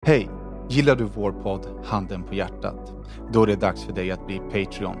Hej! Gillar du vår podd Handen på hjärtat? Då är det dags för dig att bli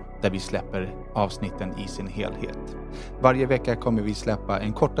Patreon, där vi släpper avsnitten i sin helhet. Varje vecka kommer vi släppa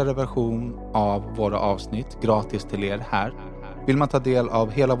en kortare version av våra avsnitt gratis till er här. Vill man ta del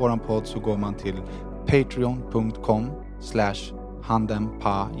av hela våran podd så går man till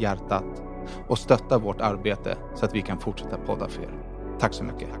patreon.com/handenpahjärtat och stöttar vårt arbete så att vi kan fortsätta podda för er. Tack så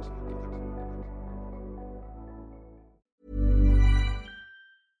mycket!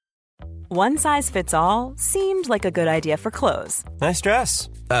 One size fits all seemed like a good idea for clothes. Nice dress.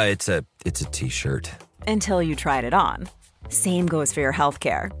 It's a t-shirt. Until you tried it on. Same goes for your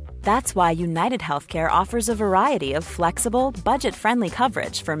healthcare. That's why United Healthcare offers a variety of flexible, budget-friendly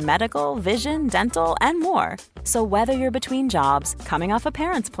coverage for medical, vision, dental, and more. So whether you're between jobs, coming off a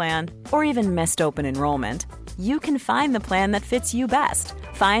parent's plan, or even missed open enrollment, you can find the plan that fits you best.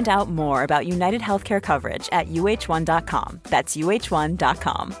 Find out more about United Healthcare coverage at uh1.com. That's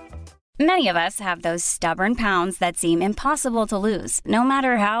uh1.com. Many of us have those stubborn pounds that seem impossible to lose, no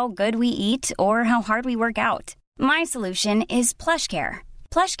matter how good we eat or how hard we work out. My solution is PlushCare.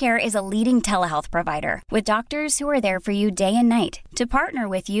 PlushCare is a leading telehealth provider with doctors who are there for you day and night to partner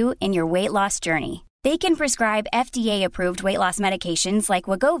with you in your weight loss journey. They can prescribe FDA-approved weight loss medications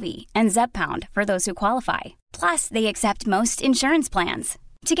like Wegovy and Zepbound for those who qualify. Plus, they accept most insurance plans.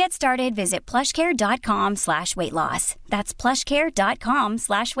 To get started, visit plushcare.com/weightloss. That's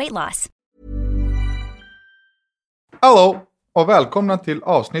plushcare.com/weightloss. Hallå och välkomna till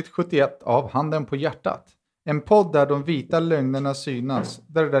avsnitt 71 av Handen på hjärtat. En podd där de vita lögnerna synas,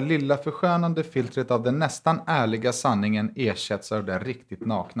 där det där lilla förskönande filtret av den nästan ärliga sanningen ersätts av det riktigt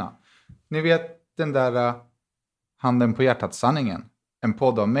nakna. Ni vet den där Handen på hjärtat-sanningen. En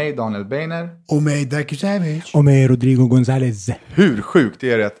podd av mig, Daniel Beiner. Och mig, Darko Savage. Och mig, Rodrigo González. Hur sjukt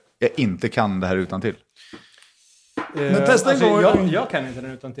är det att jag inte kan det här utan till? Men testa en gång. Jag kan inte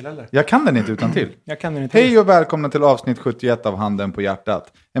den utan till heller. Jag kan den inte utan till. Jag kan den inte. Hej och välkomna till avsnitt 71 av Handen på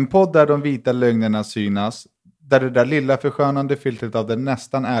hjärtat. En podd där de vita lögnerna synas, där det där lilla förskönande filtret av den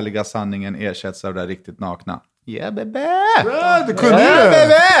nästan ärliga sanningen ersätts av det riktigt nakna. Yeah, baby! Ja, du kunde Yeah, det.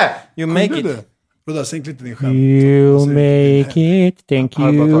 baby! You make it. Rodda, sänk lite din skärm. You make it, thank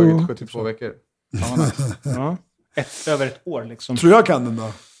Har bara you. tagit 72 veckor. Ja. Över ett år liksom. Tror jag kan den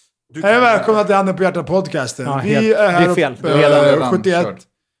då. Hej och välkomna till Handen på hjärtat podcasten. Ja, Vi är här det är fel. uppe, Redan 71. kört.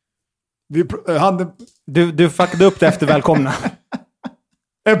 Handen... Du fuckade upp det efter välkomna.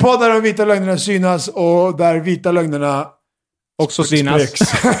 En podd där de vita lögnerna synas och där vita lögnerna Också synas.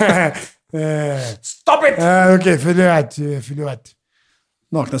 Stop it! Okej, förlåt.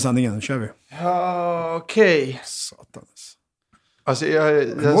 Nakna sanningen, nu kör vi. Ja, okej. Satans. Alltså,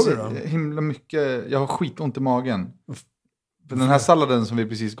 himla mycket. Jag har skitont i magen. För den här salladen som vi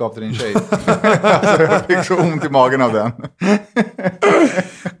precis gav till din tjej. Alltså, jag fick så ont i magen av den.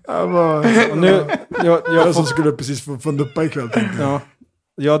 Och nu, Jag som skulle precis få nuppa ikväll. ja,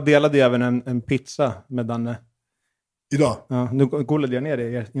 jag delade ju även en pizza med Danne. Idag. Ja, nu golade jag ner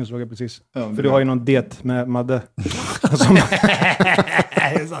det, insåg jag precis. Ja, För du har ju någon diet med Madde. Som...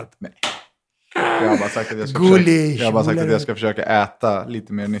 Är det sant? Jag har bara sagt att jag ska försöka äta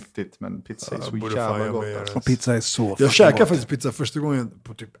lite mer nyttigt. Men pizza är så jävla gott. Alltså. Och pizza är så Jag käkade faktiskt pizza första gången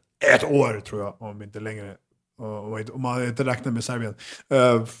på typ 1 år, tror jag. Om inte längre. Om man inte räknar med Serbien.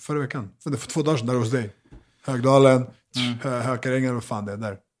 Förra veckan. För 2 dagar sedan där hos dig. Högdalen. Hökarängen, vad fan det är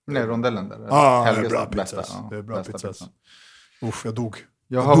där. Nej, rondellen där. Det är bra pizza. Det är bra pizza. Uff, jag dog.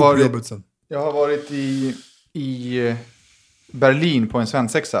 Jag har varit i Berlin på en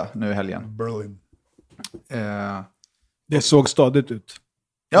svensexa nu i helgen. Berlin. Det såg stadigt ut.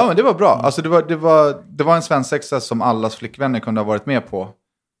 Ja, men det var bra. Alltså det var en svensexa som allas flickvänner kunde ha varit med på.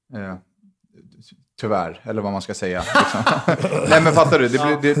 Tyvärr, eller vad man ska säga. Liksom. Nej, men fattar du?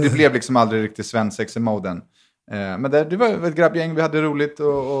 Det blev liksom aldrig riktigt svensexa-moden. Men det var ett grabbgäng, vi hade roligt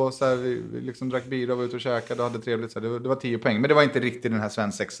och så här, vi liksom drack bira och var ute och käkade och hade trevligt. Så här, det var 10 poäng, men det var inte riktigt den här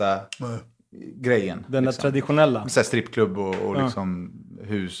svensexa-grejen. Den där liksom. traditionella. Så här, strippklubb och liksom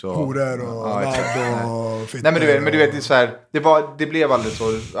hus och... Horer och ladd och fitter. Nej, men du vet, det är så här, det blev aldrig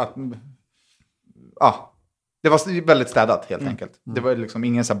så att... Det var väldigt städat helt enkelt. Det var liksom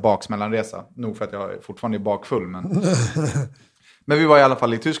ingen så här baksmällanresa. Nog för att jag fortfarande är bakfull. Men vi var i alla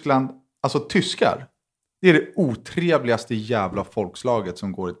fall i Tyskland. Alltså tyskar. Det är det otrevligaste jävla folkslaget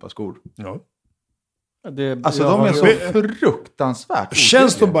som går i ett par skor. Ja. Alltså de är så fruktansvärt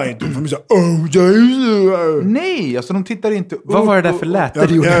känns de bara inte. De säger, nej, alltså de tittar inte upp. Vad var det där för läte?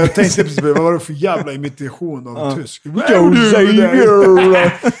 Jag tänkte precis, vad var det för jävla imitation av tysk?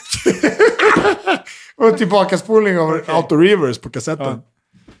 Och tillbakaspolning av Auto Reverse på kassetten.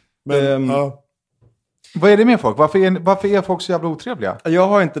 Men, Vad är det med folk? Varför är folk så jävla otrevliga? Jag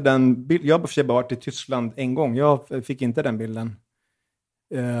har inte den bilden. Jag har för sig bara varit i Tyskland en gång. Jag fick inte den bilden.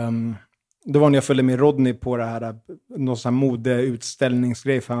 Det var när jag följde med Rodney på det här, någon sån här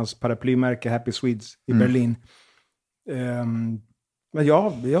modeutställningsgrej för hans paraplymärke Happy Swedes i Berlin. Men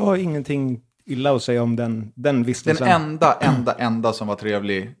jag har ingenting illa att säga om den vistelsen. Den enda som var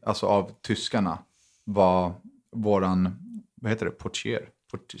trevlig, alltså av tyskarna, var våran, vad heter det,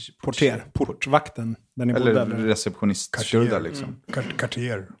 portvakten. Eller receptionistkyrda liksom.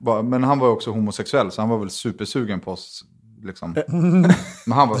 Cartier. Men han var ju också homosexuell, så han var väl supersugen på oss liksom.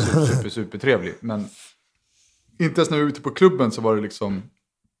 Men han var super trevlig. Men inte ens när vi var ute på klubben så var det liksom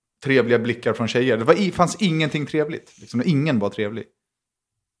trevliga blickar från tjejer. Det fanns ingenting trevligt. Liksom, ingen var trevlig.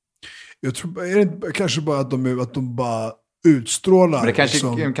 Jag tror, är det kanske bara att de bara utstrålar. Men det kanske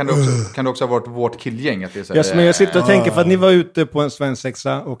liksom, kan det också ha varit vårt killgäng. Att det är så här, men jag sitter och tänker, för att ni var ute på en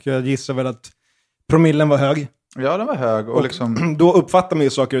svensexa och jag gissar väl att promillen var hög. Ja, den var hög. Och liksom... Då uppfattar man ju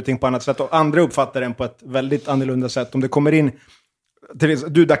saker och ting på annat sätt. Och andra uppfattar den på ett väldigt annorlunda sätt. Om det kommer in...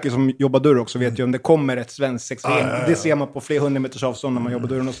 Du Dacke som jobbar dörr också vet ju om det kommer ett svenskt sexgäng. Det ser man på flera 100 meters avstånd när man jobbar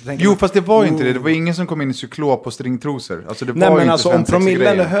dörren. Och så tänker fast det var ju inte det. Det var ingen som kom in i cyklop på stringtrosor. Alltså det var nej, men inte alltså om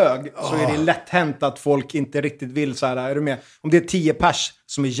promillen är hög så är det lätt hänt att folk inte riktigt vill så här. Är du med? Om det är 10 pers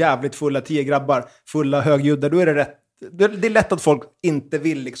som är jävligt fulla, 10 grabbar fulla högljudda, då är det rätt. Det är lätt att folk inte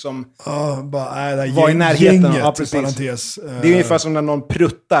vill liksom vara i närheten. Ja, precis. Det är ungefär som när någon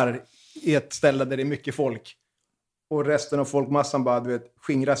pruttar i ett ställe där det är mycket folk. Och resten av folkmassan bara,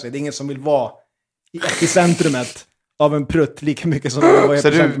 skingrar sig. Det är ingen som vill vara i centrumet av en prutt lika mycket som det var. Så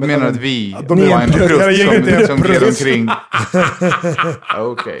du menar att vi var en prutt som gled omkring?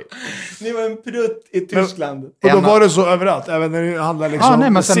 Okej. Ni var en prutt i Tyskland. Och då var det så överallt, även när det handlar liksom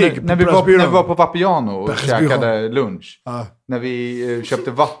när vi var på Vapiano och käkade lunch. När vi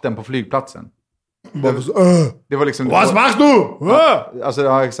köpte vatten på flygplatsen. Det var liksom... Vad smakst du? Alltså,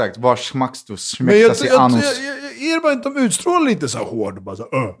 ja, exakt. Vad smakst du? Smäktas i anus. Är det bara inte de utstrålar lite så hård? Bara så,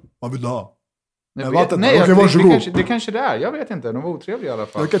 vad vill du ha? Det kanske det är. Jag vet inte. De var otrevliga i alla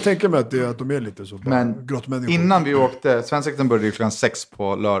fall. Jag kan tänka mig att de är lite så. Men innan vi åkte... Svenskexen började klockan 6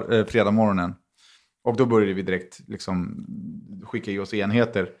 på fredag morgonen. Och då började vi direkt liksom skicka i oss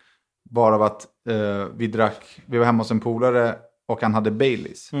enheter. Bara av att vi var hemma hos en polare och han hade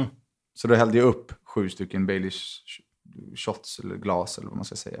Baileys. Så då hällde jag upp 7 stycken Baileys shots eller glas eller vad man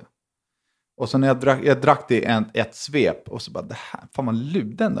ska säga. Och så när jag drack det i ett svep och så bara, det här, fan vad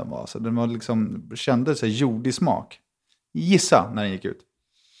luden den var. Så den var liksom, kände sig jordig smak. Gissa när den gick ut.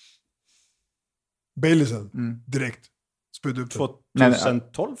 Baileysen, direkt. Spydde upp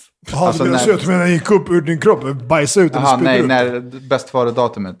 2012? Alltså, jag tror den gick upp ur din kropp, bajsade ut den och spydde ut. Nej, bäst före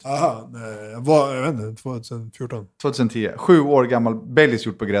datumet. Aha, jag vet inte, 2014. 2010. 7 år gammal, Baileys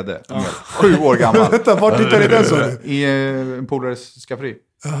gjort på grädde. 7 år gammal. Vänta, vart hittade den så? I en polares skafferi.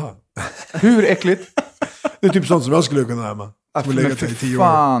 Hur äckligt? Det är typ sånt som jag skulle kunna hemma. Men för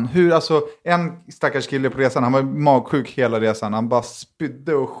fan, en stackars kille på resan, han var magsjuk hela resan. Han bara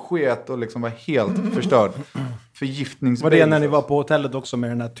spydde och sket och liksom var helt förstörd. Förgiftningsbejs. Var det när ni var på hotellet också med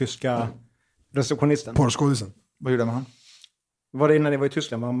den här tyska receptionisten? Porrskådisen. Vad gjorde han med han? Var det innan ni var i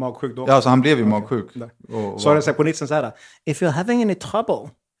Tyskland? Var han magsjuk då? Ja, alltså han blev ju magsjuk. Så receptionisten så här: If you're having any trouble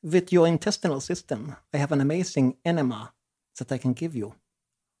with your intestinal system, I have an amazing enema that I can give you.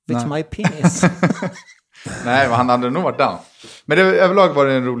 With my penis. Nej, men han hade nog varit down. Men överlag var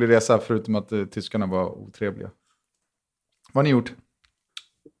det en rolig resa, förutom att tyskarna var otrevliga. Vad har ni gjort?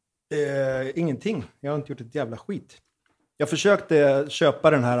 Ingenting. Jag har inte gjort ett jävla skit. Jag försökte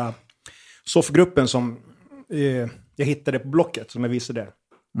köpa den här soffgruppen som jag hittade på Blocket, som jag visade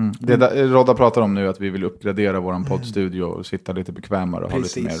det. Det Rodda pratar om nu, att vi vill uppgradera våran poddstudio och sitta lite bekvämare och ha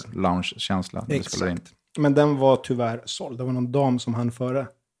lite mer lounge-känsla. Exakt. Men den var tyvärr såld. Det var någon dam som hann före.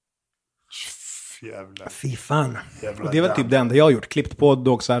 Jävla. Fy fan. Och det var typ det enda jag har gjort. Klippt på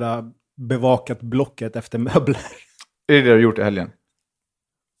och så här, bevakat Blocket efter möbler. Är det du har gjort i helgen?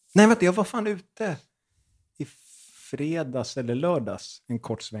 Nej, vet du, jag var fan ute i fredags eller lördags en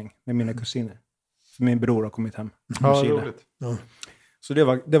kort sväng med mina kusiner. För min bror har kommit hem från Chile. Roligt. Ja. Så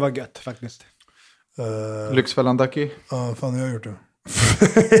det var gött faktiskt. Lyxfällan Ducky? Ja, fan jag har gjort det.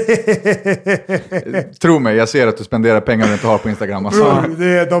 Tro mig, jag ser att du spenderar pengar du inte har på Instagram. Alltså. Bro,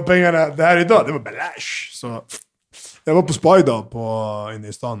 de pengarna, det här idag, det var belash. Så jag var på spa idag inne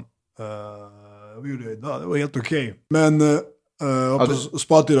i stan. Vad gjorde jag idag? Det var helt okej. Men jag var på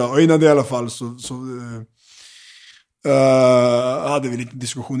spa idag. Och innan det i alla fall så hade vi lite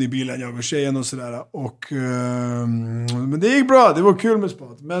diskussion i bilen, jag och tjejen och sådär. Men det gick bra, det var kul med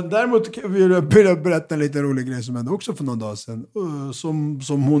spat. Men däremot vill jag börja berätta en lite rolig grej som hände också för någon dag sedan.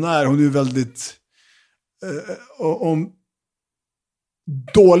 Som hon är väldigt om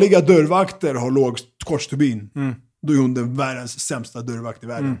dåliga dörrvakter har låg korstubin, då är hon den världens sämsta dörrvakt i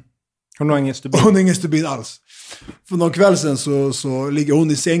världen. Hon har ingen stubin. Hon har ingen stubin alls. För någon kväll sen så ligger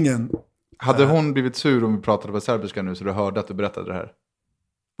hon i sängen. Hade hon blivit sur om vi pratade på serbiska nu så du hörde att du berättade det här?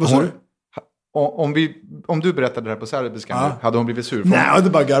 Vad sa du? Om du berättade det här på serbiska nu, hade hon blivit sur? Nej, jag hade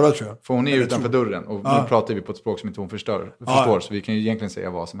bara garvat tror jag. För hon är utanför dörren och nu pratar vi på ett språk som inte hon förstår. Så vi kan ju egentligen säga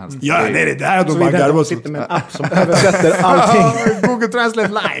vad som helst. Ja, nej, det här hade hon bara garvat. Så sitter med en app som översätter allting. Google Translate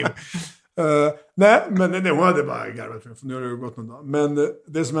live. Nej, men hon hade bara garvat för nu har det gått någon dag. Men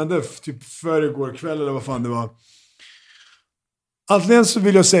det som hände typ förrgår kväll eller vad fan det var. Antingen så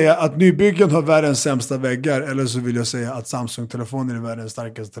vill jag säga att nybyggen har världens sämsta väggar, eller så vill jag säga att Samsung-telefoner är världens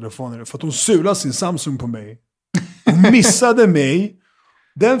starkaste telefoner. För att hon sulade sin Samsung på mig. Hon missade mig.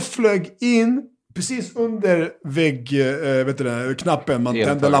 Den flög in precis under knappen man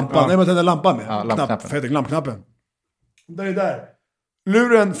tänder lampan. Nej, man tänder lampan med. Ja, lampknappen. Lampknappen. Den är där.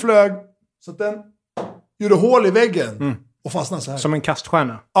 Luren flög så att den gjorde hål i väggen och fastnade så här. Som en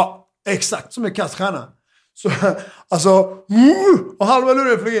kaststjärna. Ja, exakt. Som en kaststjärna. Så, alltså, och halva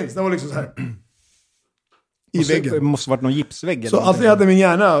luren flög in. Så det var liksom så här. I väggen. Det måste varit någon gipsvägg. Så alltid hade min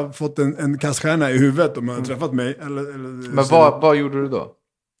hjärna fått en kaststjärna i huvudet om jag hade träffat mig. Men vad gjorde du då?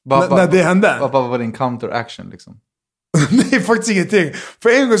 När det hände? Vad var din counter action liksom? Nej, faktiskt ingenting. För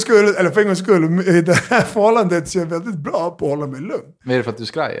en gångs skull, i det här förhållandet så är jag väldigt bra på att hålla mig lugn. Men är det för att du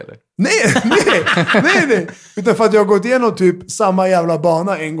skraj eller? Nej. Utan för att jag har gått igenom typ samma jävla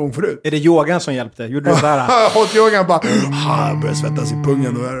bana en gång förut. Är det yogan som hjälpte? Gjorde du så här? Jag har hållit yogan bara, jag börjar svettas i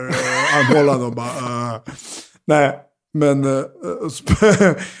pungen och armhålan och bara, nej. Men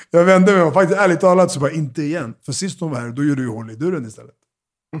jag vände mig och faktiskt ärligt talat så bara inte igen. För sist hon var här, då gjorde du hål i dörren istället.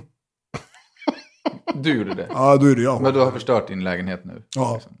 Du gjorde det? Ja, då är det jag. Men du har förstört din lägenhet nu?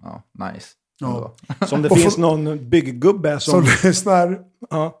 Ja. Liksom. Ja, nice. Ja. Som det finns någon bygggubbe som lyssnar.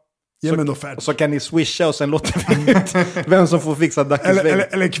 Ja. Ge mig en offert. Och så kan ni swisha och sen låter vi ut vem som får fixa Dackes vägg.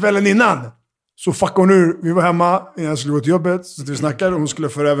 Eller kvällen innan. Så fuck hon ur. Vi var hemma innan jag skulle gå till jobbet. Så vi snackade. Hon skulle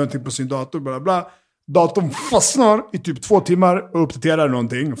föra över någonting på sin dator. Bla bla. Datorn fastnar i typ 2 timmar och uppdaterar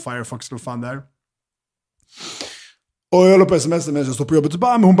någonting. Firefox slår fan där. Och jag håller på sms medan jag står på jobbet. Så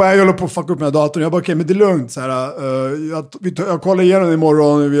bara, men hon bara, jag håller på att fucka upp med datorn. Jag bara, okej, men det är lugnt. Så här, jag kollar igenom det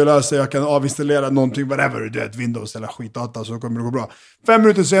imorgon. Vi löser, jag kan avinstallera någonting, whatever. Du vet, Windows eller skitdata, så kommer det gå bra. 5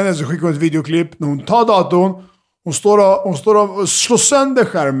 minuter senare så skickar hon ett videoklipp. När hon tar datorn. Hon står och slår sönder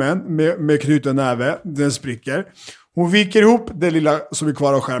skärmen med knuten näve. Den spricker. Hon viker ihop det lilla som är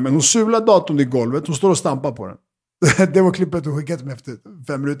kvar av skärmen. Hon sular datorn i golvet. Hon står och stampar på den. Det var klippet hon skickade mig efter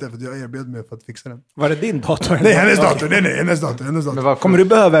 5 minuter efter att jag erbjöd mig för att fixa den. Var det din dator? Nej, hennes dator. Nej, hennes dator. Kommer du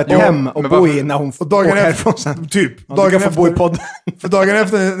behöva ett hem och bo i när hon får åka härifrån sen? Typ. Ja, dagen efter. Bo i podden. För dagen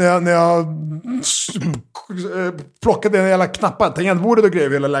efter när jag plockade en jävla knappar, tangentbordet och grejer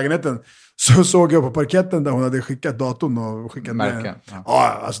i hela lägenheten, så såg jag på parketten där hon hade skickat datorn och skickat märken.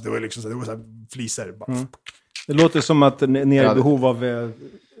 Ja, alltså det var liksom så, det var så här fliser. Det låter som att ni är i behov av,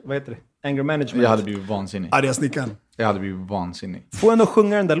 vad heter det? Anger management. Jag hade blivit vansinnig. Arga snickaren. Jag hade blivit vansinnig. Får jag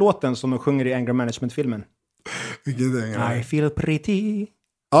sjunga den där låten som de sjunger i Anger Management-filmen? Vilket är det? I feel pretty.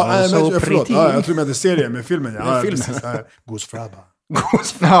 Ja, förlåt. Ja, jag tror att det är serien med filmen. Ja, filmen. Goose Frabba.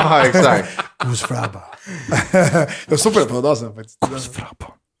 Ja, exakt. Goose Frabba. Jag såg på det på några dagar sedan faktiskt. Goose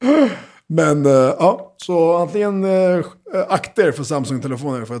Frabba. Men ja, så antingen akter för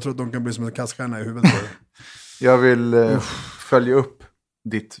Samsung-telefoner, för jag tror att de kan bli som en kaststjärna i huvudet. Jag vill följa upp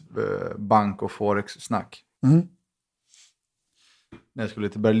ditt bank- och forex-snack. När jag skulle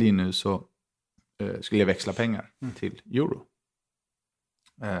till Berlin nu så skulle jag växla pengar till euro.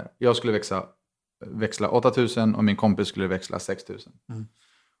 Jag skulle växla 8,000 och min kompis skulle växla 6,000.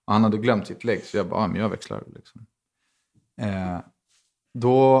 Och han hade glömt sitt lägg, så jag bara, men jag växlar liksom.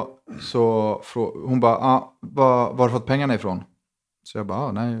 Då så hon bara, var har du fått pengarna ifrån? Så jag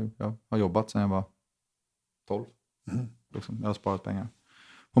bara, nej, jag har jobbat sedan jag var 12. Liksom, jag har sparat pengar.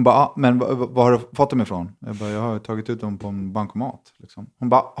 Hon bara, men vad har du fått dem ifrån? Jag bara, jag har tagit ut dem på en bankomat. Liksom. Hon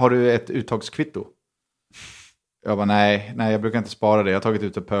bara, har du ett uttagskvitto? Jag bara, nej, jag brukar inte spara det. Jag har tagit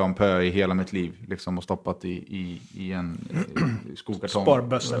ut det pö om pö i hela mitt liv. Liksom, och stoppat i en skokartong.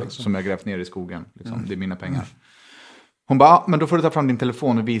 Sparbössa liksom. Som jag grävt ner i skogen. Liksom. Det är mina pengar. Hon bara, men då får du ta fram din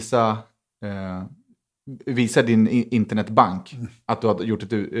telefon och visa din internetbank att du har gjort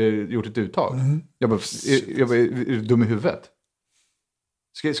ett uttag. Jag bara, är du dum i huvudet?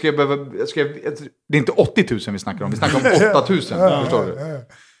 Ska jag det är inte 80 000 vi snackar om. Vi snackar om 8 000, förstår du?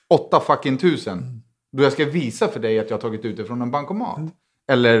 8 fucking 1000. Då jag ska visa för dig att jag har tagit ut det från en bankomat.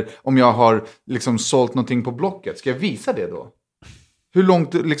 Eller om jag har liksom sålt någonting på Blocket. Ska jag visa det då? Hur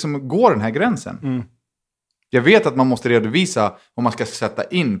långt liksom går den här gränsen? Jag vet att man måste redovisa om man ska sätta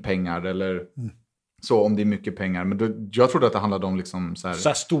in pengar eller så, om det är mycket pengar. Men då, jag trodde att det handlade om liksom så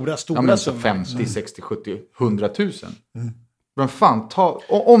här stora ja, men så 50, 60, 70, 100 000. Men fan,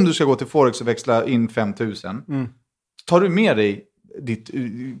 om du ska gå till Forex och växla in 5 000, tar du med dig ditt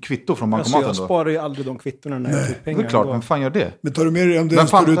kvitto från bankomaten jag sparar ju aldrig de kvittorna när jag tar ut pengar. Det är klart, vem fan gör det? Men tar du med dig om du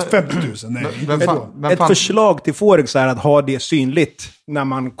ens tar ut 50 000? Nej. Ett förslag till Forex är att ha det synligt när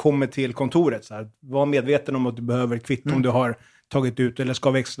man kommer till kontoret. Så här. Var medveten om att du behöver kvitto om du har tagit ut eller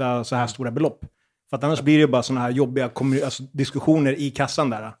ska växla så här stora belopp. För att annars blir det bara såna här jobbiga diskussioner i kassan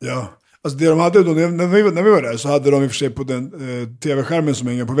där. Ja, alltså det de hade då, när vi var där så hade de i och för sig på den tv-skärmen som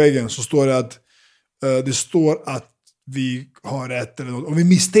hänger på väggen så står det att vi har rätt eller något. Om vi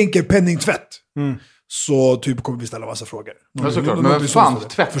misstänker penningtvätt så typ kommer vi ställa massa frågor. Ja, såklart. Men fan,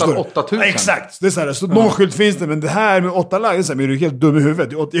 tvättar 8 000. Ja, exakt, det är så här, så någon skylt finns det, men det här med 8 lager, så här, men är du helt dum i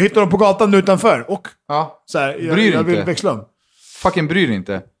huvudet. Jag hittar dem på gatan utanför och så här, jag vill växla dem. Fucking bryr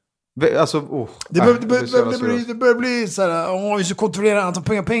inte. Alltså, det börjar bli så här, vi ska kontrollera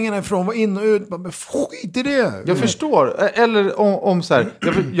antal pengarna ifrån, var in och ut, men skit i det. Jag förstår, eller om så här,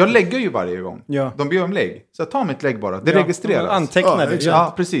 jag lägger ju varje gång. Ja. De ber om lägg. Så ta mitt lägg bara, det registreras. Antecknar det.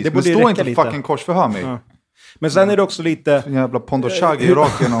 Ja, precis. Det men stå inte lite. Fucking korsförhör mig. Ja. Men sen är det också lite en jävla Pondoshagi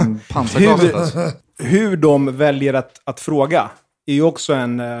rakt genom pansarglaset. Alltså. Hur de väljer att fråga är ju också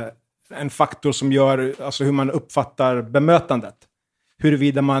en faktor som gör alltså hur man uppfattar bemötandet.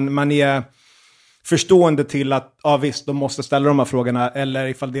 Huruvida man är förstående till att visst, de måste ställa de här frågorna, eller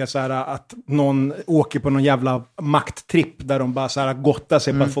ifall det är så här att någon åker på någon jävla makttripp där de bara så här gottar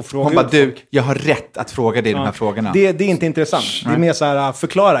sig på att få fråga. Hon bara, jag har rätt att fråga dig de här frågorna. Det är inte intressant. Det är mer så här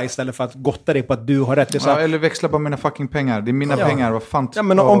förklara istället för att gotta dig på att du har rätt. Det är så här, eller växla bara mina fucking pengar. Det är mina pengar, vad fan. Ja,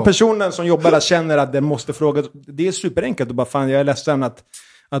 men om personen som jobbar där känner att den måste fråga, det är superenkelt och bara fan, jag är ledsen att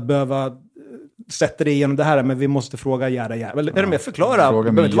behöva sätta det igenom det här, men vi måste fråga eller är det mer förklara?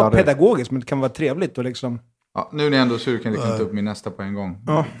 Det behöver inte vara pedagogiskt, men det kan vara trevligt och liksom. Ja, nu är ni ändå sur, kan jag ta upp min nästa på en gång.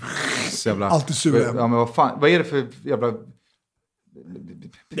 Ja. Jävla, alltid sur. Ja, men vad fan, vad är det för jävla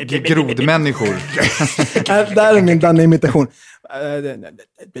grodmänniskor? Där är min Danne-imitation.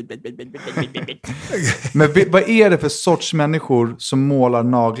 Men vad är det för sorts människor som målar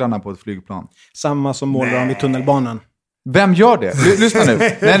naglarna på ett flygplan? Samma som målar dem i tunnelbanan. Vem gör det? Lyssna nu.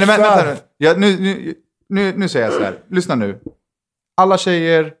 Nej, vänta nu. Ja, nu säger jag så här. Lyssna nu. Alla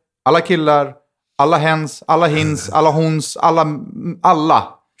tjejer, alla killar, alla hens, alla hins, alla hons, alla.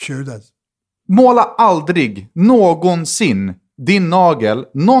 Sure does. Måla aldrig någonsin din nagel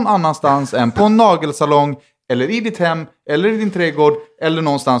någon annanstans än på en nagelsalong eller i ditt hem eller i din trädgård eller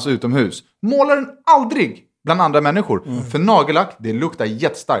någonstans utomhus. Måla den aldrig bland andra människor. För nagellack, det luktar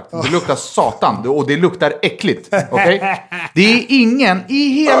jättestarkt. Det luktar satan och det luktar äckligt. Okay? Det är ingen i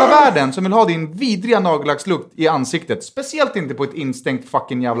hela världen som vill ha din vidriga nagellackslukt i ansiktet. Speciellt inte på ett instängt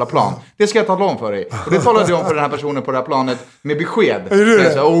fucking jävla plan. Det ska jag tala om för dig. Och det talade jag om för den här personen på det här planet med besked. Det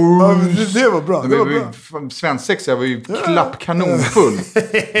var bra. Det var bra. Svensexa var ju klappkanonfull.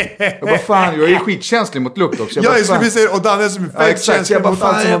 Jag bara fan, jag är skitkänslig mot lukt också. Jag skulle säga, och Danne som är fett känslig jag bara, mot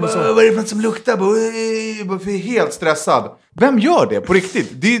allt som vad är det för något som luktar? Jag är helt stressad. Vem gör det på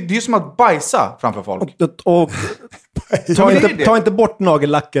riktigt? Det är ju som att bajsa framför folk. Och ta inte bort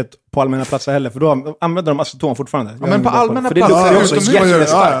nagellacket på allmänna platser heller, för då använder de aceton fortfarande. Ja, men på allmänna platser. För det luktar också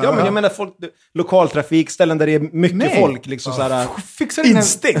jättestarkt. Ja, men jag menar folk, lokaltrafik, ställen där det är mycket folk. Liksom, såhär,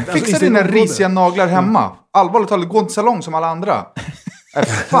 fixa dina risiga naglar hemma. Allvarligt talat, gå inte salong som alla andra.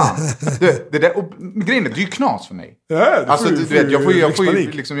 Fan. Det där, och grejen är, det är ju knas för mig. Alltså, du vet, jag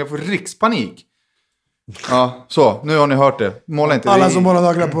får rikspanik. Ja, så, nu har ni hört det. Måla inte. Alla som målar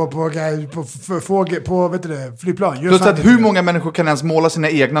naglar på vet du det, flygplan. Plus att hur många människor kan ens måla sina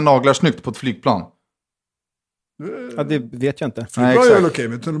egna naglar snyggt på ett flygplan? Ja, det vet jag inte. Flygplan är okej,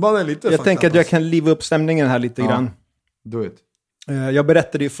 men tunnelbanan är lite. Jag tänker att jag kan liva upp stämningen här lite grann. Do it. Jag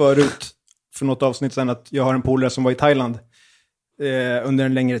berättade ju förut för något avsnitt sedan att jag har en polare som var i Thailand under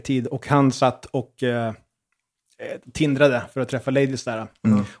en längre tid, och han satt och tindrade för att träffa ladies där.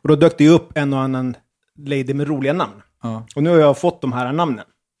 Och då dök det upp en och annan lady med roliga namn. Och nu har jag fått de här namnen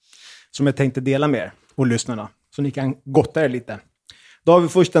som jag tänkte dela med er och lyssnarna, så ni kan gotta er lite. Då har vi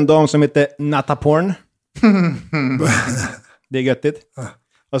först en dam som heter Nataporn. Det är göttigt.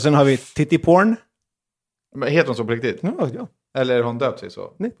 Och sen har vi Tittiporn. Men heter hon så på riktigt? Ja. Eller har hon döpt sig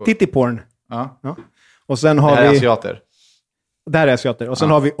så? Nej, Tittiporn. Ja. Och sen har det här vi... är asiater. Det här är asiater. Och sen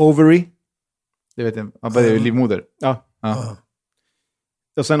har vi Ovary. Det vet jag. Det är ju livmoder. Ja.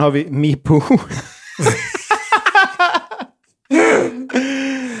 Och sen har vi Mipo.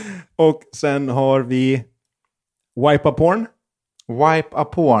 Och sen har vi Wipe-A-Porn.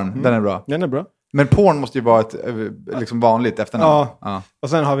 Wipe-A-Porn. Den är bra. Den är bra. Men porn måste ju vara ett liksom vanligt efternamn. Ja. Och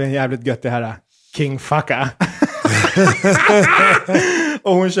sen har vi en jävligt gött det här King Fucka.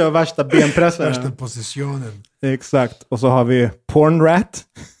 Och hon kör värsta benpressen. Värsta positionen. Exakt. Och så har vi Porn Rat.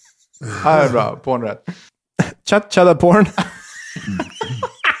 Ja, det är bra. Porn rat. Chada porn.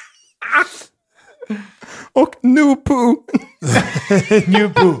 Och Nupu.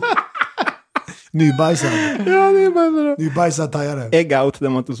 Nupu. Nybajsad. Ja, det är bara det. Nybajsad tajare. Egg out,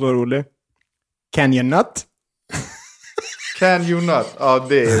 den var inte så rolig. Can you nut? Can you not? Ja,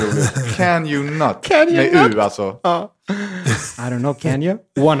 det är roligt. Can you not? Can you med not? U alltså. Ja. I don't know, can you?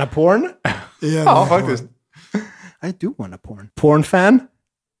 Wanna porn? Ja, faktiskt. I do wanna porn. Porn fan?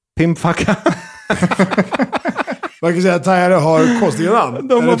 Pimpfucka. Man kan säga att tajare har konstiga namn.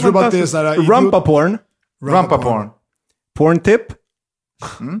 Jag tror bara att det är så här... Rumpa porn. Rumpa porn. Porn tip.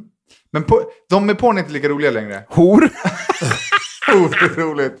 Men de med porn är inte lika roliga längre. Hor.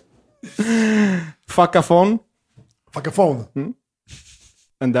 Roligt. Fuckafon. Fuckafon.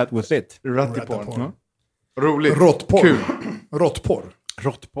 And that was it. Rattiporn. Roligt. Råttporr. Kul. Råttporr.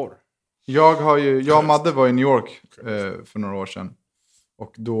 Råttporr. Jag och Madde var i New York för några år sedan.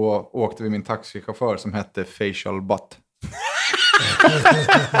 Och då åkte vi med min taxichaufför som hette Facial Butt.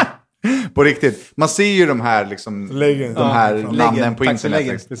 På riktigt. Man ser ju de här liksom, namnen på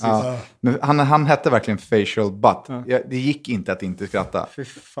internet. Ja. Men han hette verkligen Facial Butt. Det gick inte att inte skratta. Fy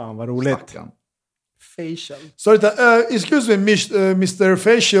fan vad roligt. Stackarn. Facial. Sorry, excuse me, Mr.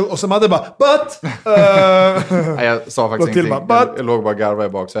 Facial. Och så hade bara, but... Nej, jag sa faktiskt till ingenting. bara, but- Jag låg bara garva i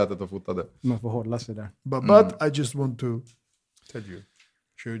baksätet och fotade. Man får hålla sig där. But I just want to tell you.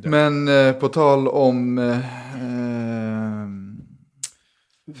 Sure that. Men på tal om...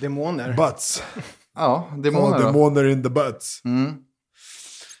 Demoner. Butts. ja, demoner då. Demoner in the butts. Mm.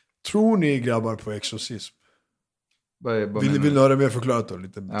 Tror ni grabbar på exorcism? Vad Vill menar ni höra mer förklarat då?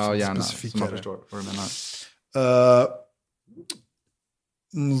 Lite Ja, gärna. Så man specifikare. förstår vad du menar.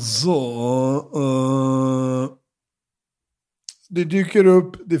 Det dyker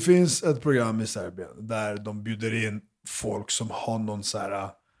upp, det finns ett program i Serbien där de bjuder in folk som har någon så här,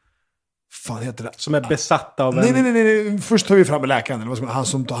 fan heter det? Som är besatta av en... Nej. Först tar vi fram läkaren, eller vad ska man, han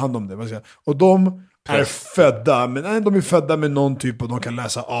som tar hand om det. Vad ska jag, och de är födda, men de är födda med någon typ, och de kan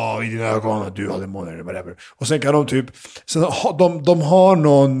läsa i dina ögon att du har demoner eller whatever. Och sen kan de typ, de har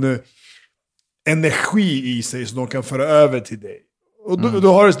någon energi i sig som de kan föra över till dig. Och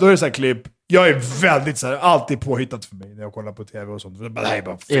då är det så här klipp. Jag är väldigt så här, alltid påhittat för mig när jag kollar på tv och sånt. Det här är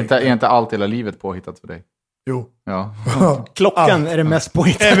bara Är inte allt hela livet påhittat för dig? Jo. Ja. Klockan är det mest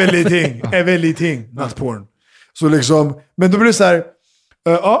påhittade. Everything, not porn. Så liksom, men då blir det så här,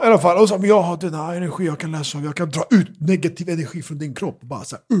 ja i alla fall, och så, men jag har den här energi jag kan läsa av, jag kan dra ut negativ energi från din kropp och bara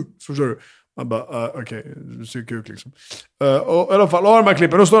så här, förstår du? Man bara, okej, du ser kuk liksom. Och i alla fall, de här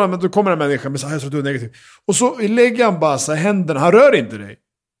klippen, då står han, men då kommer en människa med så här, jag tror du är negativ. Och så lägger han bara så här händerna, han rör inte dig.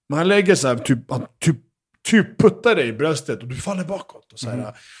 Men han lägger så här, typ puttar dig i bröstet och du faller bakåt. Och så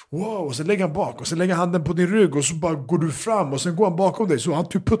här, wow, och så lägger han bak och så lägger handen på din rygg och så bara går du fram och sen går han bakom dig. Så han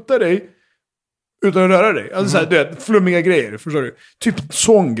typ puttar dig utan att röra dig. Alltså så här, du vet, flummiga grejer, förstår du? Typ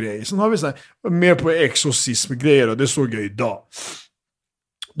sån grej. Sen har vi så här, mer på exorcism-grejer och det såg jag idag.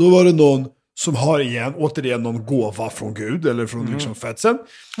 Då var det någon som har återigen någon gåva från Gud eller från liksom födseln.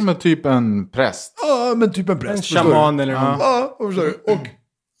 Men typ en präst. Ja, men typ en präst. En shaman eller någon. Ja, förstår du? Och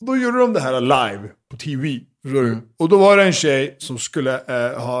då gjorde de det här live på TV. Förstår du? Och då var det en tjej som skulle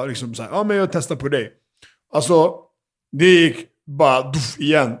ha liksom så här, ja men jag testar på dig. Alltså, det gick bara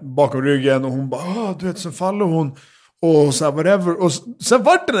igen bakom ryggen och hon bara, du vet, sen faller hon och så här, whatever. Och sen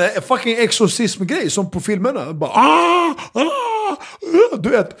var det en fucking exorcism-grej som på filmerna. Bara, du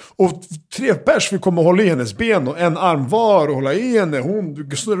vet. Och 3 pers fick komma och hålla i hennes ben och en arm var och hålla i henne.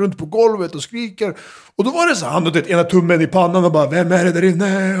 Hon snurrar runt på golvet och skriker. Och då var det så här, han hade ena tummen i pannan och bara, vem är det där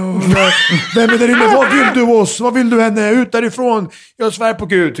inne? Och, vem är där inne? Vad vill du oss? Vad vill du henne? Ut därifrån. Jag svär på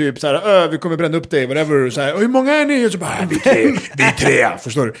Gud, typ så här, vi kommer bränna upp dig, whatever. Så här, och hur många är ni? Och så bara, vi är 3,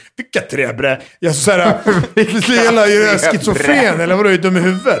 förstår du? Vilka 3 bre? Jag så här, är jag schizofren eller vadå, är du dum i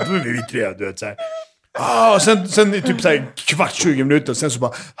huvudet? Då är vi 3, du vet så här. Och sen typ så här 20 minuter sen så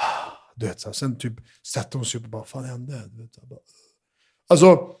bara du vet så här, sen typ sätter hon sig upp och bara, fan hände? Du vet, så här, bara.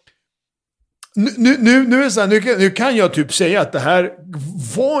 Alltså nu är så här, nu kan jag typ säga att det här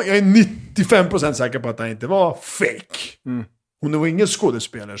var, jag är 95% säker på att det inte var fake. Hon var ingen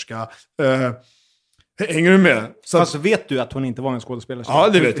skådespelerska. Hänger du med? Så Fast vet du att hon inte var en skådespelerska? Ja,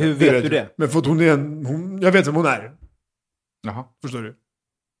 det vet jag. Hur vet du det? Men för att hon är jag vet vem hon är. Jaha. Förstår du?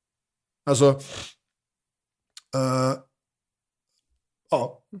 Alltså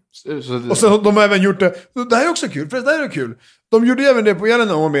ja. Så Och sen de har även gjort det. Det här är också kul, för det här är kul. De gjorde även det på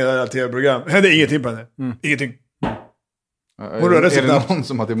Jelena och med det här tv-program. Det hände ingenting på henne. Ingenting. Är det någon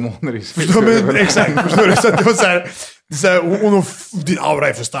som har demoner i sig? Exakt, förstår du? Så att det var så här, din aura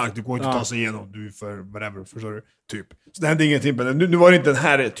är för stark, du går inte ta sig igenom, du är för whatever, förstår du? Typ. Så det hände ingenting på henne. Nu var det inte den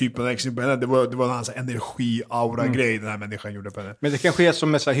här typen av action på henne, det var en annan energi-aura-grej den här människan gjorde på henne. Men det kan ske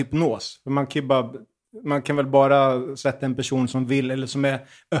som med så här hypnos. Man kan väl bara sätta en person som vill, eller som är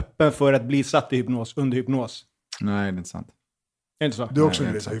öppen för att bli satt i hypnos, under hypnos. Nej, det är inte sant. Är inte så? Det är också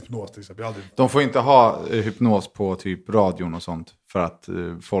en sån hypnos till exempel. De får inte ha hypnos på typ radion och sånt. För att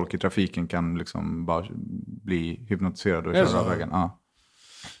folk i trafiken kan liksom bara bli hypnotiserade och köra av vägen. Ja.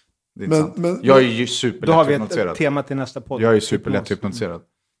 Det är inte sant. Jag är ju superlätt då har vi hypnotiserad. Ett tema till nästa podd. Jag är ju superlätt hypnotiserad.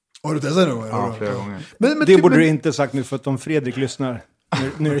 Har du testat det någon gång? Ja, flera gånger. Men det borde du inte sagt nu, för att om Fredrik lyssnar,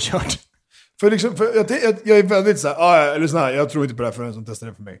 nu är det kört. För jag är väldigt så här, jag tror inte på det här för den som testar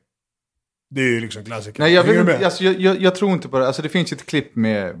det för mig. Det är ju liksom klassiker. Nej, jag tror inte på det. Alltså, det finns ett klipp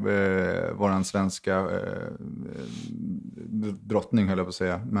med våran svenska drottning, höll jag på att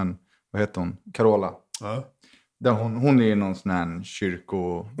säga. Men vad heter hon? Carola. Ja. Där hon är någon sån här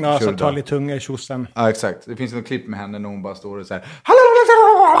kyrko... Ja, så tar lite tunga i tjosen. Ja, exakt. Det finns ett klipp med henne när hon bara står och så här...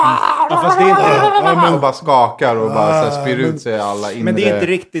 Ja, fast det är inte... och bara skakar och bara så här spyr ut sig alla inre... Men det är inte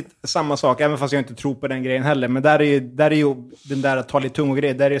riktigt samma sak, även fast jag inte tror på den grejen heller. Men där är ju den där att ta lite tung och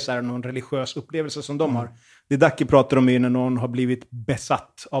grej, där är så här någon religiös upplevelse som de har. Det Dacke pratar om är när någon har blivit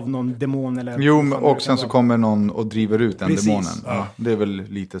besatt av någon demon eller... Jo, och sen så kommer någon och driver ut den demonen. Ja, det är väl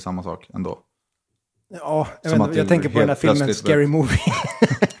lite samma sak ändå. Ja, jag tänker på den här filmen Scary Movie.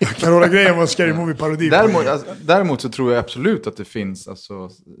 Carola-grejen var Scary Movie-parodi. Däremot så tror jag absolut att det finns alltså,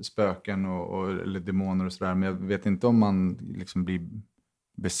 spöken eller demoner och sådär. Men jag vet inte om man liksom blir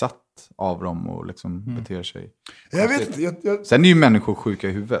besatt av dem och liksom beter sig. Jag vet inte. Sen är ju människor sjuka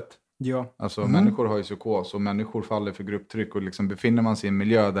i huvudet. Ja. Alltså människor har ju psykos och människor faller för grupptryck. Och liksom befinner man sig i en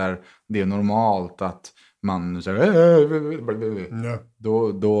miljö där det är normalt att man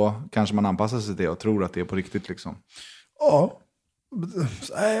då kanske man anpassar sig till det och tror att det är på riktigt liksom. Ja,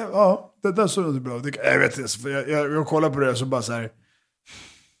 det där så är det bra. Jag vet inte, jag kollar på det så bara så här.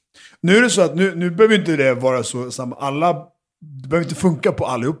 Nu är det så att nu behöver inte det vara så samma. Alla, det behöver inte funka på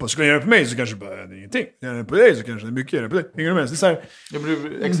allihopa. Ska jag göra det på mig så kanske det bara är ingenting. Gör det på dig så kanske det är mycket. Gör det på dig. Ingen med. Det är så här.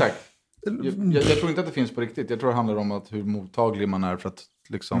 Exakt. Jag tror inte att det finns på riktigt. Jag tror det handlar om att hur mottaglig man är för att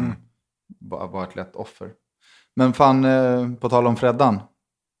liksom vara ett lätt offer. Men fan, på tal om Freddan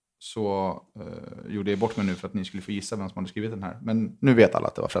så gjorde jag bort mig nu för att ni skulle få gissa vem som hade skrivit den här. Men nu vet alla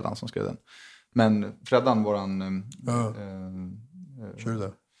att det var Freddan som skrev den. Men Freddan, våran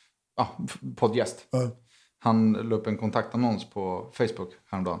poddgäst, han la upp en kontaktannons på Facebook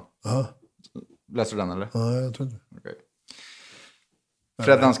häromdagen. Läser du den eller? Ja, jag tror inte. Okay.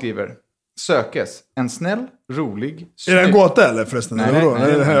 Freddan skriver: sökes en snäll, rolig, snygg... Är det en gåta eller förresten?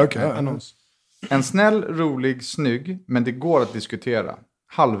 Nej. Annons. En snäll, rolig, snygg, men det går att diskutera.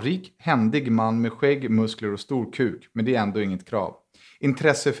 Halvrik, händig man med skägg, muskler och stor kuk, men det är ändå inget krav.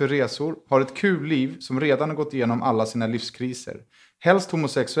 Intresse för resor, har ett kul liv som redan har gått igenom alla sina livskriser. Helst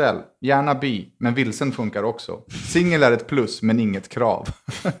homosexuell, gärna bi, men vilsen funkar också. Singel är ett plus, men inget krav.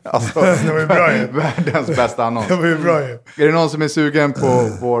 Alltså, det var ju bra ju. Världens bästa annons. Det var ju bra ju. Är det någon som är sugen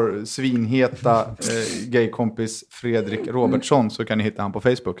på vår svinheta gaykompis Fredrik Robertsson så kan ni hitta han på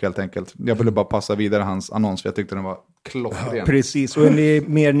Facebook helt enkelt. Jag ville bara passa vidare hans annons för jag tyckte den var klockren. Ja, precis, och är ni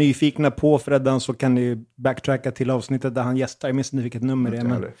mer nyfikna på Freddan så kan ni backtracka till avsnittet där han gästar. Jag minns inte vilket nummer det är,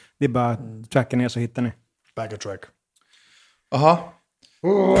 men det är bara tracka ner så hittar ni. Backtrack. Jaha.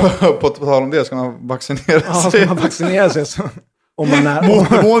 På tal om det, ska man vaccinera sig? Ja, ska man vaccinera sig så. Om man är...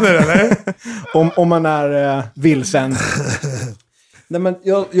 Motmåner, eller? om man är vilsen. Nej, men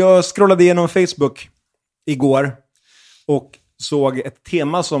jag scrollade igenom Facebook igår och såg ett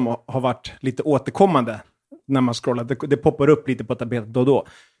tema som har varit lite återkommande när man scrollar. Det poppar upp lite på tapetet då och då.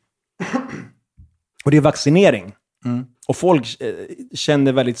 Och det är vaccinering. Och folk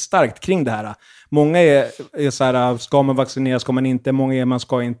känner väldigt starkt kring det här. Många är så här, ska man vaccinera, ska man inte? Många är man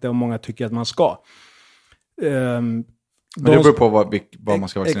ska inte och många tycker att man ska. Men det beror på vad man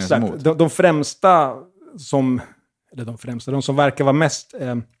ska vaccinera sig mot. De främsta de som verkar vara mest,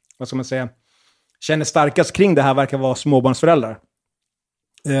 vad ska man säga, känner starkast kring det här verkar vara småbarnsföräldrar.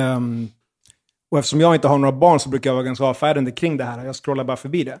 Och eftersom jag inte har några barn så brukar jag vara ganska avfärdande kring det här. Jag scrollar bara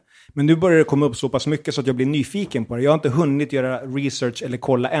förbi det. Men nu börjar det komma upp så pass mycket så att jag blir nyfiken på det. Jag har inte hunnit göra research eller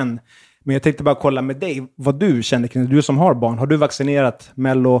kolla än. Men jag tänkte bara kolla med dig vad du känner kring det. Du som har barn. Har du vaccinerat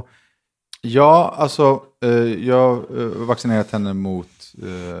Mello? Ja, alltså jag har vaccinerat henne mot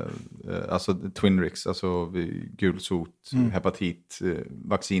alltså Twinrix, alltså gulsot, hepatit,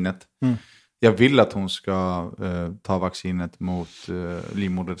 vaccinet. Jag vill att hon ska ta vaccinet mot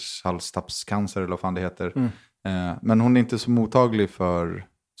livmodershalstappscancer eller vad fan det heter. Men hon är inte så mottaglig för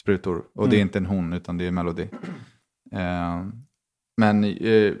sprutor. Och det är inte en hon utan det är Melody. Men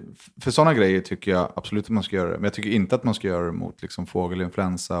för sådana grejer tycker jag absolut att man ska göra det. Men jag tycker inte att man ska göra det mot liksom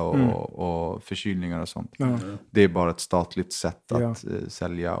fågelinfluensa och förkylningar och sånt. Det är bara ett statligt sätt att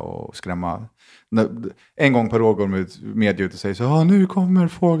sälja och skrämma. En gång per år går de ut media ut och säger så nu kommer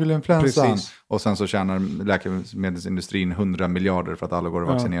fågelinfluensan. Precis. Och sen så tjänar läkemedelsindustrin 100 miljarder för att alla går och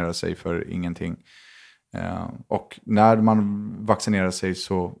vaccinerar sig för ingenting. Och när man vaccinerar sig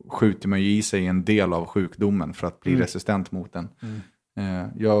så skjuter man ju i sig en del av sjukdomen för att bli resistent mot den.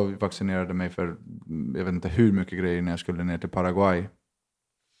 Jag vaccinerade mig för jag vet inte hur mycket grejer när jag skulle ner till Paraguay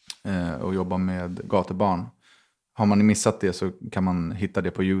och jobba med gatubarn. Har man missat det så kan man hitta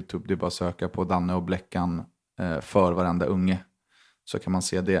det på YouTube. Det är bara att söka på Danne och Bläckan för varenda unge. Så kan man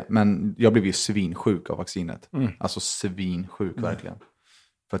se det. Men jag blev ju svinsjuk av vaccinet. Alltså svinsjuk verkligen.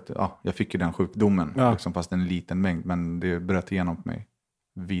 För att jag fick ju den sjukdomen. Liksom, fast en liten mängd. Men det bröt igenom på mig.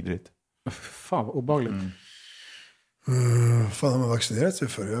 Vidrigt. Fan vad obehagligt. Fan har man vaccinerat sig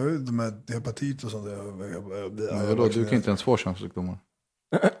för? De här hepatit och sånt. Du kan inte ens få könssjukdomar.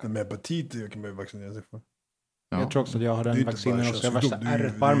 Men hepatit kan man ju vaccinera sig för. Jag tror också att jag har den vaccinen också. Jag har värsta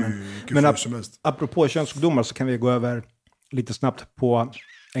ärret på armen. Men apropå könssjukdomar så kan vi gå över lite snabbt på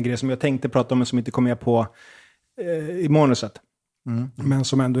en grej som jag tänkte prata om men som inte kom med på i manuset. Men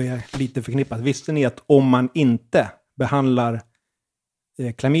som ändå är lite förknippat. Visste ni att om man inte behandlar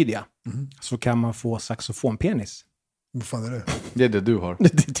klamydia så kan man få saxofonpenis? Vad fan är det? Det är det du har.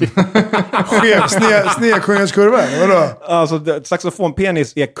 Sned kungens kurva, vadå? Alltså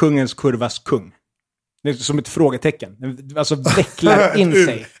saxofonpenis är kungens kurvas kung. Det är som ett frågetecken. Alltså vecklar in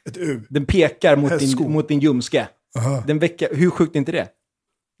sig. Ett U. Den pekar mot din ljumske. Den väcker, hur sjukt är inte det?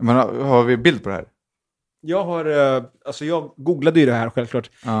 Men har vi bild på det här? Jag har, alltså jag googlade ju det här självklart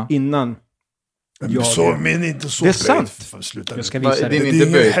innan. Men inte så. Det är sant. Jag ska visa det. Det är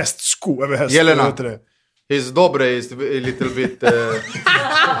ingen hästsko. Jelena. His dobre is a little bit...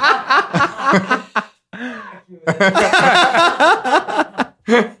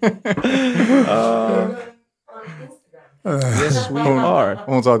 Yes, we are.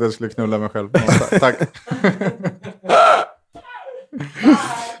 Hon sa att jag skulle knulla mig själv. Tack.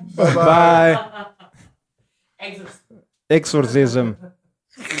 Bye. Exorcism.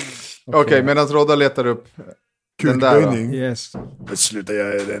 Okej, medan Rodda letar upp kukböjning. Yes. Sluta,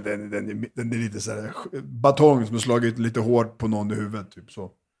 den är lite så här batong som har slagit lite hårt på någon i huvudet typ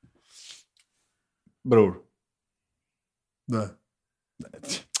så. Bror. Nej.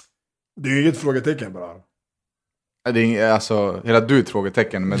 Det är ju inget frågetecken bara. Det är alltså hela du är ett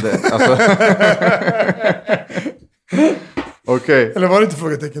frågetecken men det alltså Okej. Eller var det inte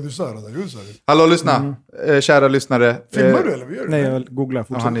frågetecken du sa då? Hallå, lyssna. Kära lyssnare. Filmar du eller vad gör du? Nej, jag googlar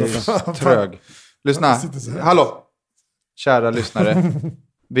fortfarande. Han är trög. Lyssna. Hallå. Kära lyssnare.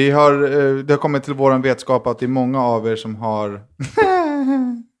 Det har kommit till våran vetskap att det är många av er som har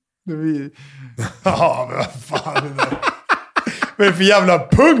Ja, men vad fan är det? Vad är det för jävla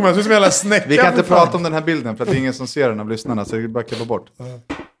pung? Man ser som en jävla snäcka. Vi kan inte prata om den här bilden för att det är ingen som ser den av lyssnarna så det är bara att klippa bort.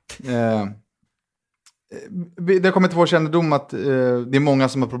 Det har kommit till vår kännedom att det är många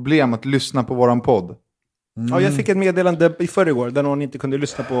som har problem att lyssna på våran podd. Ja, jag fick ett meddelande i förrgår där någon inte kunde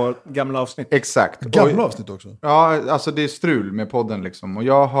lyssna på gamla avsnitt. Exakt. Gamla avsnitt också? Ja, alltså det är strul med podden liksom. Och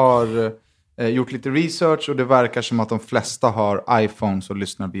jag har gjort lite research och det verkar som att de flesta har iPhones och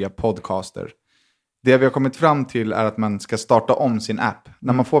lyssnar via podcaster. Det vi har kommit fram till är att man ska starta om sin app.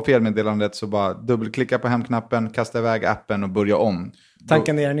 När man får felmeddelandet så bara dubbelklicka på hemknappen, kasta iväg appen och börja om.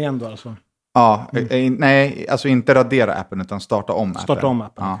 Tanken är den igen då alltså? Ja, nej, alltså inte radera appen utan starta om appen. Starta om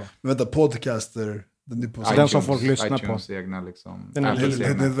appen, ja. Okay. Men vänta, podcaster... Den som folk lyssnar iTunes på. Egna, liksom, det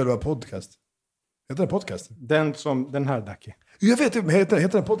är väl bara podcast? Heter det podcast? Den här Daki. Jag vet inte, men heter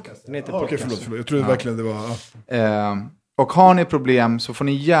den podcast? Den heter podcast. Okej, förlåt. Jag trodde verkligen det var... Och har ni problem så får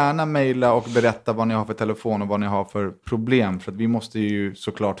ni gärna mejla och berätta vad ni har för telefon och vad ni har för problem. För att vi måste ju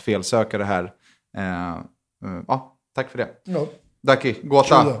såklart felsöka det här. Ja, tack för det. Ja. Daki,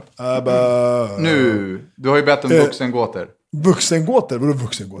 gåta. Nu, du har ju bett om vuxengåtor. Vuxengåtor? Vadå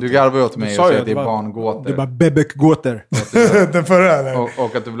vuxengåtor? Du garvar ju åt mig och säger att det är barngåtor. Det är bara bebekgåtor. Den förra eller?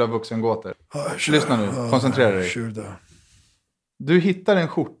 Och att du vill ha vuxengåtor. Lyssna nu, koncentrera dig. Du hittar en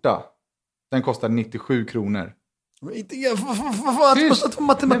skjorta. Den kostar 97 kronor. Men inte, vad måste ta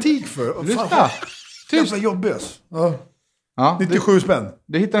matematik för? Lyssna. Tyst. Jävla jobbös. Ja, 97 spänn.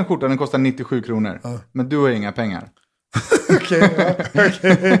 Du hittar en skjorta, den kostar 97 kronor. Men du har inga pengar. Okej.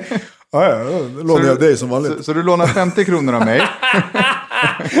 Ja, då lånar jag dig som vanligt. Så du lånar 50 kronor av mig.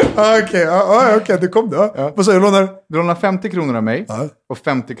 Okej, det kom det. Ja. Vad säger du, lånar? Du lånar 50 kronor av mig och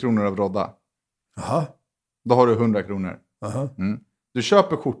 50 kronor av Rodda. Jaha. Då har du 100 kronor. Aha. Du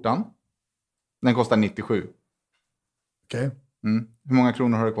köper skjortan. Den kostar 97. Okej. Hur många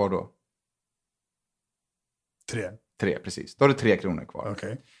kronor har du kvar då? 3, precis. Då har du 3 kronor kvar.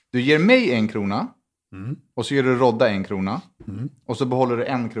 Okej. Du ger mig 1 krona. Och så ger du Rodda 1 krona. Och så behåller du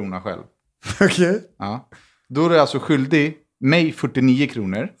 1 krona själv. Okej. Ja. Då är du alltså skyldig mig 49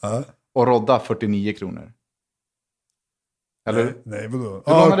 kronor. Och Rodda 49 kronor. Eller? Nej, vadå?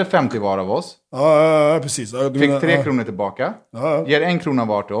 Du lånade 50 var av oss. Ja, precis. Fick 3 kronor tillbaka. Ger 1 krona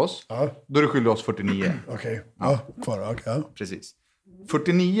var till oss. Då är du skyldig oss 49. Okej. Kvar. Okej. Precis.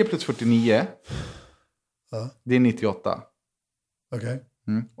 49 plus 49. Det är 98. Okej.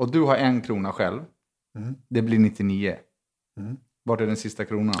 Och du har 1 krona själv. Det blir 99. Vart är den sista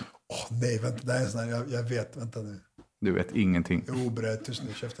kronan? Nej, vänta. Det här är sån här, jag vet. Vänta nu. Du vet ingenting. Jo, berätt. Tyst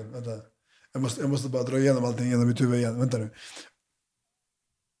nu, käften. Vänta. Jag måste bara dra igenom allting genom mitt huvud igen. Vänta nu.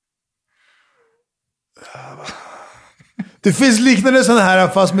 Det finns liknande sådana här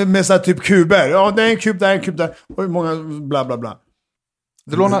fast med så här typ kuber. Ja, det är en kub där, en kub där. Och många bla bla bla.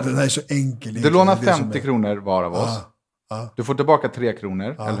 Den här är så enkel. Du lånar 50 kronor var av oss. Du får tillbaka 3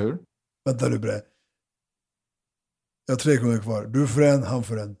 kronor, eller hur? Vänta nu, bre. Jag har 3 kronor kvar. Du får 1, han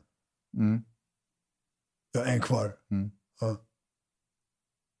får 1. Jag har 1 kvar. Ja.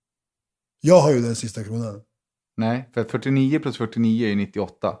 Jag har ju den sista kronan. Nej, för att 49 plus 49 är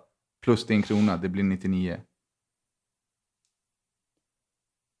 98. Plus din krona, det blir 99.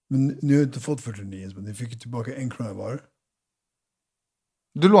 Men nu har jag inte fått 49, men ni fick ju tillbaka 1 krona var.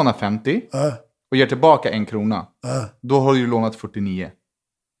 Du lånar 50 och ger tillbaka 1 krona. Då har du lånat 49.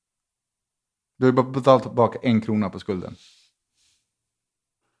 Du har bara betalat tillbaka 1 krona på skulden.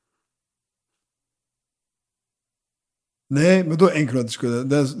 Nej, men då är 1 krona till skulden.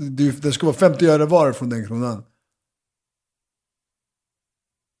 Det ska vara 50 öre var från den kronan.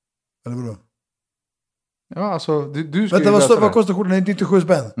 Eller vadå? Ja, alltså du ska vänta, vad kostar skjortan? 97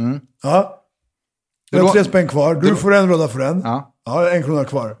 spänn. Ja. Du har 3 spänn kvar. Du får 1, Rodda för 1. Ja, 1 krona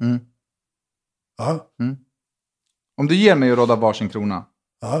kvar. Ja. Om du ger mig och Rodda varsin krona.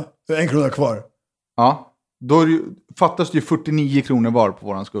 Ja, det är 1 krona kvar. Ja, då fattas det ju 49 kronor var på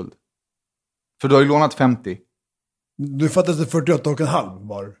våran skuld. För du har ju lånat 50. Du fattas det 48,5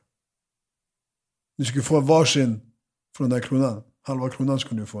 var. Du skulle få varsin från den där kronan. Halva kronan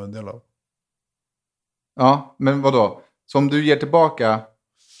skulle du få en del av. Ja, men vadå? Så om du ger tillbaka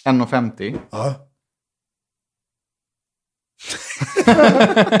 1,50. Ja.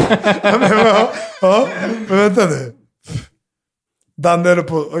 Men vänta nu. Danne är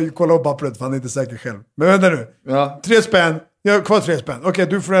på att kolla upp pappret för han är inte säker själv. Men vänta nu. 3 spänn. Jag har kvar 3 spänn. Okej,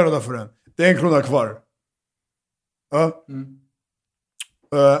 du får 1 och där får 1. Det är 1 krona kvar. Ja.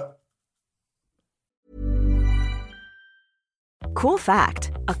 Cool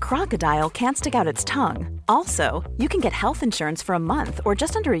fact, a crocodile can't stick out its tongue. Also, you can get health insurance for a month or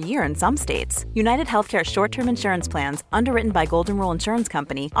just under a year in some states. United Healthcare short-term insurance plans, underwritten by Golden Rule Insurance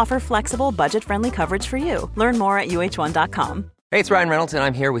Company, offer flexible, budget-friendly coverage for you. Learn more at uh1.com. Hey, it's Ryan Reynolds, and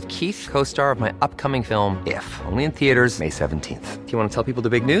I'm here with Keith, co-star of my upcoming film, If, only in theaters May 17th. Do you want to tell people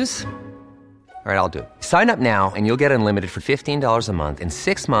the big news? All right, I'll do it. Sign up now and you'll get unlimited for $15 a month and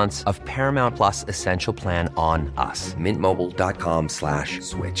 6 months of Paramount Plus Essential Plan on us.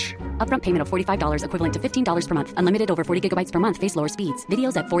 MintMobile.com/switch. Upfront payment of $45 equivalent to $15 per month. Unlimited over 40 gigabytes per month. Face lower speeds.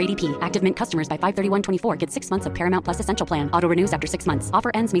 Videos at 480p. Active Mint customers by 531.24 get 6 months of Paramount Plus Essential Plan. Auto renews after 6 months.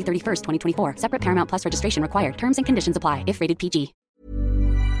 Offer ends May 31st, 2024. Separate Paramount Plus registration required. Terms and conditions apply if rated PG.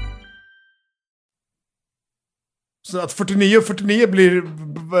 Så att 49 och 49 blir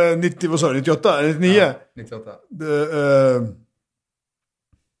 90, vad sa du, 98? 99? Ja, 98.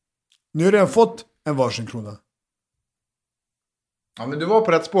 Nu har jag redan fått en varsin krona. Ja, men du var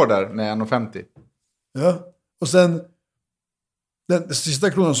på rätt spår där med 1,50. Ja, och sen den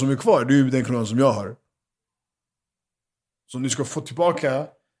sista kronan som är kvar, det är ju den kronan som jag har. Så ni ska få tillbaka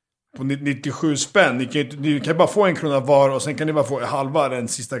på 97 spänn. Ni kan bara få 1 krona var och sen kan ni bara få halva den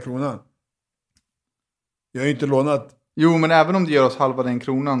sista kronan. Jag har ju inte lånat. Jo, men även om det ger oss halva den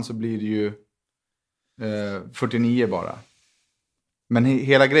kronan så blir det ju 49 bara. Men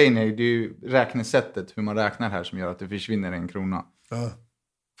hela grejen är ju räknesättet, hur man räknar här, som gör att det försvinner 1 krona. Ja.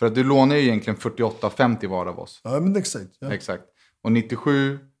 För att du lånar ju egentligen 48,50 var av oss. Ja, men exakt. Ja. Exakt. Och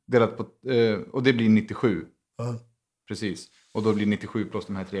 97 delat på, och det blir 97. Ja. Precis. Och då blir 97 plus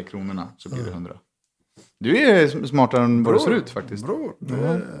de här 3 kronorna så blir det 100. Du är smartare än vad du ser ut faktiskt. Bror,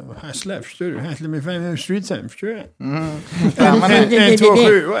 här släpps du. Här släpper mig 5 street time, förstår du? 1, 2,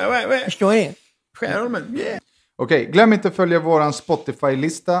 7. Förstår det? Skärmen, yeah. Okej, glöm inte att följa våran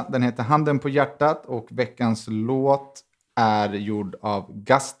Spotify-lista. Den heter Handen på hjärtat och veckans låt är gjord av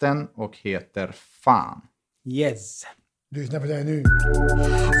Gasten och heter Fan. Yes. Lyssna på det nu.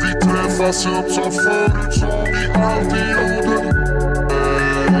 Vi träffas upp som förut som vi alltid gjorde.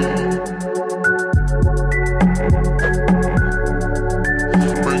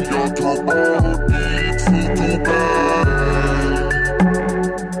 Men jag tar bort ditt fotoberg.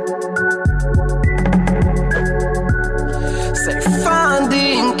 Säg fan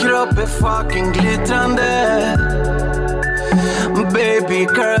din kropp är fucking glittrande. Baby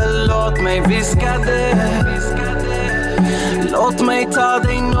girl, låt mig viska det. Låt mig ta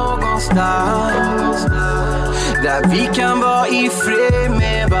dig någonstans där vi kan vara i fred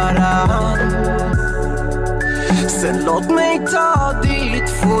med varann. Sen låt mig ta ditt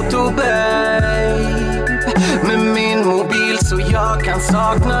foto, babe, med min mobil så jag kan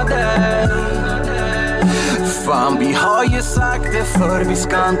sakna dig. Fan, vi har ju sagt det för vi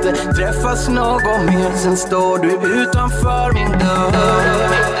ska inte träffas någon mer. Sen står du utanför min dörr.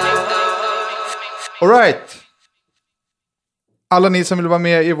 All right. Alla ni som vill vara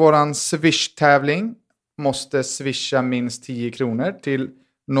med i våran Swish-tävling måste swisha minst 10 kronor till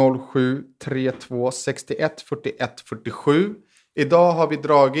 0732 61 41 47. Idag har vi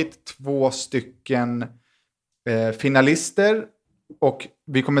dragit 2 stycken finalister och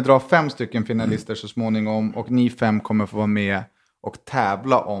vi kommer dra 5 stycken finalister så småningom och ni 5 kommer få vara med och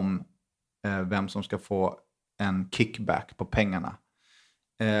tävla om vem som ska få en kickback på pengarna.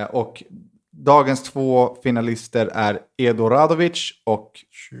 Och dagens 2 finalister är Edo Radovic och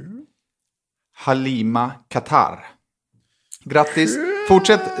Halima Qatar. Grattis!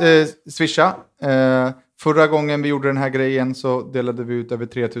 Fortsätt swisha. Förra gången vi gjorde den här grejen så delade vi ut över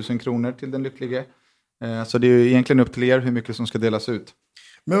 3000 kronor till den lycklige. Så det är ju egentligen upp till er hur mycket som ska delas ut.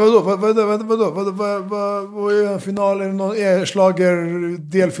 Men vadå? Vad är en final? Är det någon slager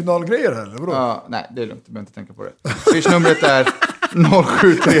delfinalgrejer här? Eller vadå? Ja, nej, det är lugnt. Du behöver inte tänka på det. Swish-numret är 0732.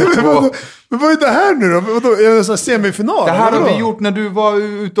 Men vad är det här nu då? Vadå? Är det en sån här semifinal? Det här har vi gjort när du var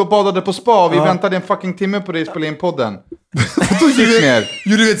ute och badade på spa. Vi väntade en fucking timme på dig att spela in podden.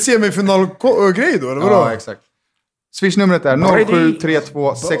 Gjorde du ett semifinal-grej då? Eller vadå? Ja, exakt. Swish-numret är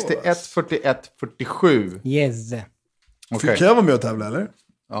 0732 61 41 47. Yes. Okay. Kan jag vara med och tävla eller?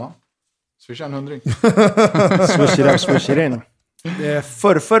 Ja. Swisha en 100. Swishar in.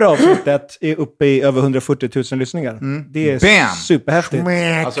 Förra avsnittet är uppe i över 140 000 lyssningar. Det är superhäftigt.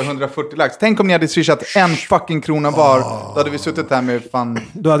 Alltså 140 lax. Tänk om ni hade swishat en fucking krona var. Då hade vi suttit här med fan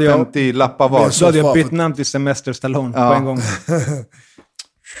 50 lappar var. Då hade jag bytt namn till Semester Stallone på en gång.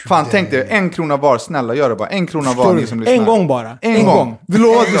 Fan, tänk dig, 1 krona var. Snälla, gör det bara. 1 krona var ni som lyssnar. En gång bara. En gång. Vi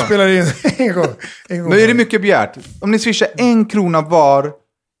lovar att vi spelar in en gång. Nu är det mycket begärt. Om ni swishar 1 krona var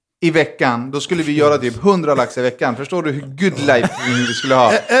i veckan, då skulle vi göra typ 100 lax i veckan. Förstår du hur good life vi skulle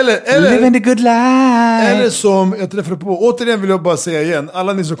ha? Eller living the good life. Eller som jag träffade på, återigen vill jag bara säga igen,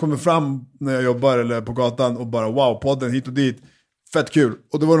 alla ni som kommer fram när jag jobbar eller på gatan och bara wow, podden hit och dit, fett kul.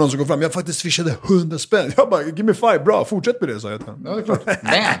 Och det var någon som kom fram, jag faktiskt swishade 100 spänn. Jag bara, give me 5, bra, fortsätt med det, sa jag till honom. Ja, det är klart.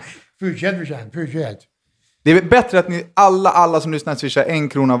 Fortsätt. Det är bättre att ni alla som lyssnar swishar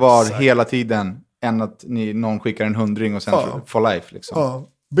 1 krona var hela tiden än att någon skickar en 100 och sen for life liksom. Ja.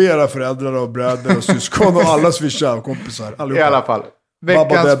 Be era föräldrar och bröder och syskon och alla swishar och kompisar. Allihopa. I alla fall.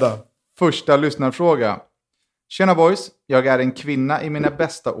 Veckans första lyssnarfråga. Tjena boys, jag är en kvinna i mina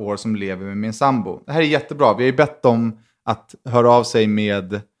bästa år som lever med min sambo. Det här är jättebra. Vi har ju bett dem att höra av sig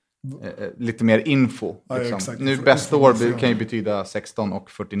med lite mer info. Liksom. Ja, nu bästa år kan ju betyda 16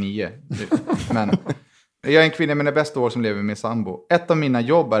 och 49. Men jag är en kvinna i mina bästa år som lever med min sambo. Ett av mina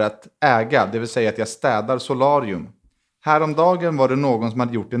jobb är att äga, det vill säga att jag städar solarium. Häromdagen var det någon som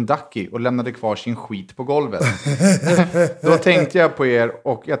hade gjort en ducky och lämnade kvar sin skit på golvet. Då tänkte jag på er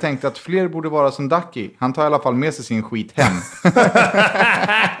och jag tänkte att fler borde vara som ducky. Han tar i alla fall med sig sin skit hem.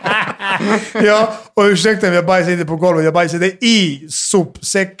 Ja, och ursäkta mig, jag bajsade inte på golvet. Jag bajsade i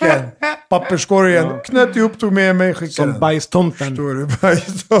sopsäcken. Papperskorgen. Knöt ihop, tog med mig, skickade som bajstomten. Förstår du,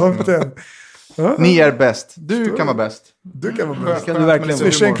 bajstomten. Ni är bäst. Du kan vara bäst. Du kan vara bäst. Kan du verkligen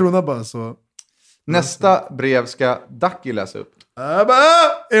Swisha 1 krona bara så. Nästa brev ska Ducky läsa upp.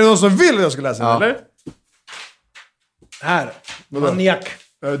 Är det någon som vill att jag ska läsa det, eller? Här. Maniak.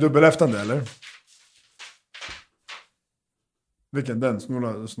 Dubbeleftande, eller? Vilken? Den?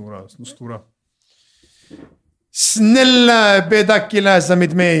 Stora. Snälla, Bedaki läsa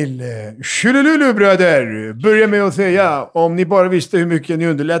mitt mejl. Tjolololo bröder. Börja med att säga, om ni bara visste hur mycket ni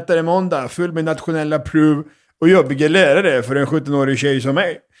underlättar i måndag, full med nationella prov och jobbiga lärare för en 17-årig tjej som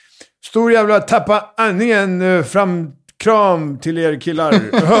mig. Stor jävla tappa andningen fram kram till er killar.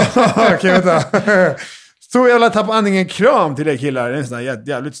 Okej, vänta. Stor jävla tappa andningen kram till er killar. En sån här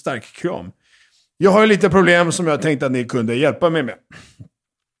jävligt stark kram. Jag har lite problem som jag tänkte att ni kunde hjälpa mig med.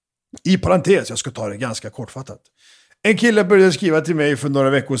 I parentes, jag ska ta det ganska kortfattat. En kille började skriva till mig för några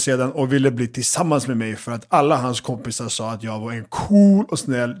veckor sedan och ville bli tillsammans med mig för att alla hans kompisar sa att jag var en cool och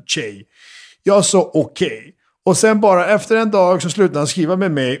snäll tjej. Jag sa okej. Och sen bara efter en dag så slutade han skriva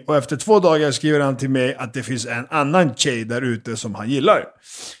med mig och efter 2 dagar skriver han till mig att det finns en annan tjej där ute som han gillar.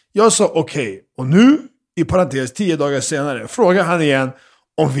 Jag sa okej. Och nu, i parentes 10 dagar senare, frågar han igen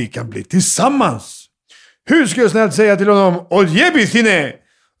om vi kan bli tillsammans. Hur ska jag snällt säga till honom? Oljebisine!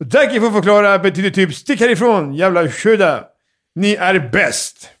 Tack för att förklara betyder typ stick härifrån, jävla sköda. Ni är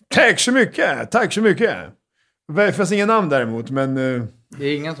bäst. Tack så mycket, tack så mycket. Det finns ingen namn däremot, men... Det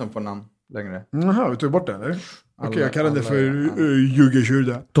är ingen som får namn längre. Jaha, vi tog bort det, eller? Okej, jag kallar det för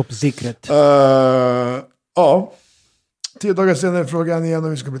Jugekyrda. Top secret. Ja. 10 dagar senare frågade han igen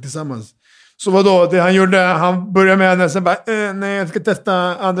om vi ska bli tillsammans. Så vadå, det han gjorde, han började med henne, sen bara, nej jag ska testa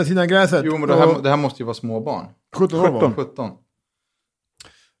andra sidan gräset. Jo, men det här måste ju vara småbarn. 17.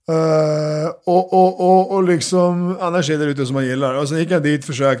 Och liksom annars är det ute som man gillar. Och sen gick han dit,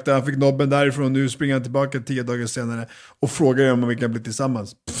 försökte, han fick nobben därifrån. Nu springer han tillbaka 10 dagar senare och frågar om vi kan bli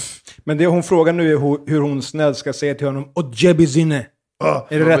tillsammans. Men det hon frågar nu är hur hon snällt ska säga till honom Ojebizine.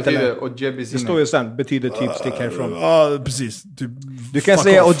 Är det rätt eller? Det står ju sen, betyder typ stick härifrån. Ja, precis. Typ, du kan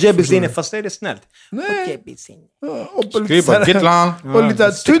säga Ojebizine fast är det snällt. Ojebizine. Skriva Gitlan. Och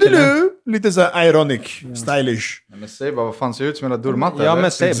lite tudelu. Lite så här ironic, stylish. Ja, men säg bara, vad fan ser ut som en durmatta? Ja,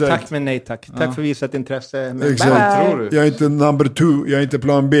 men säg tack men nej tack. Tack för visat intresse. Men exakt. Tror du? Jag är inte number 2, jag är inte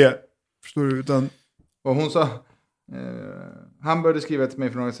plan B. Förstår du? Utan... Och hon sa... han började skriva till mig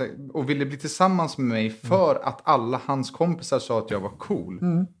för några och ville bli tillsammans med mig för att alla hans kompisar sa att jag var cool.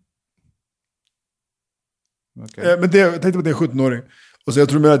 Okay. Men jag tänkte på det är 17-åring. Och så jag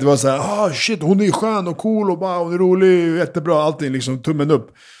tror mer att det var så här, shit, hon är skön och cool och bara, hon är rolig, jättebra, allting liksom, tummen upp.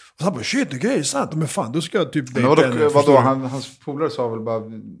 Och så han bara, shit, det är grejer, sant, men fan, då ska jag typ dejta henne. Vadå, hans polare sa väl bara,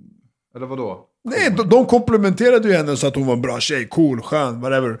 eller vadå? Nej, de komplementerade ju henne så att hon var en bra tjej, cool, skön,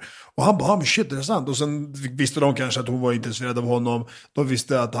 whatever. Och han bara, men shit, det är sant. Och sen visste de kanske att hon var intresserad av honom. De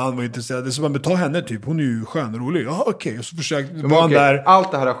visste att han var intresserad. Det är som att ta henne typ, hon är ju skön och rolig. Ja, okej. Och så försökte han där.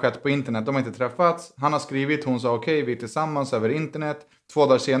 Allt det här har skett på internet, de har inte träffats. Han har skrivit, hon sa okej, vi är tillsammans över internet. 2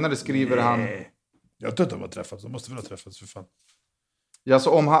 dagar senare skriver han... Jag tror att de har träffats, de måste väl ha träffats för fan. Ja,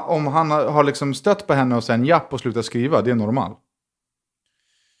 så om han har liksom stött på henne och sen japp och slutat skriva, det är normalt.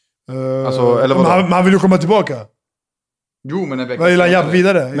 Alltså, eller vad han vill ju komma tillbaka. Jo, men en vecka. Vad vill han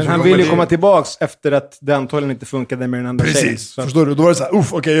vidare? Men han vill ju komma tillbaks efter att den tollen inte funkade med den andra tjejen. Precis, förstår du? Då var det så här,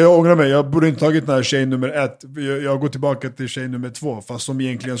 okej, jag ångrar mig. Jag borde inte tagit den här tjej nummer 1. Jag går tillbaka till tjej nummer 2. Fast som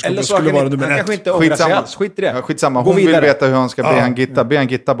egentligen skulle vara nummer 1. Kanske inte ångrar sig alls. Skit i det. Ja, skitsamma. Hon vill veta hur han ska be han gitta. Be han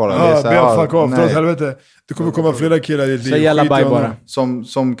gitta bara. Ja, be han fuck off. Dra åt helvete. Det kommer komma flera killar i det. Jävla baj bara.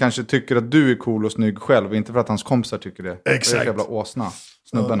 Som kanske tycker att du är cool och snygg själv. Inte för att hans kompisar tycker det. Exakt. Det är jävla åsna.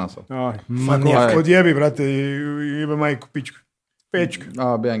 Snubben alltså. Ja, fuck off. Och det vi för att ge mig pitch.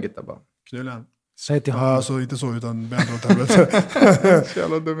 Ja, be han gitta bara. Knulla han. Säg till honom. Alltså inte så, utan be han dra åt helvete. Så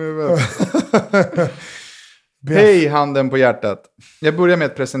jävla dum i huvudet. Hej, handen på hjärtat. Jag börjar med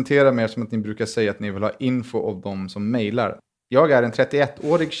att presentera mig som att ni brukar säga att ni vill ha info av dem som mejlar. Jag är en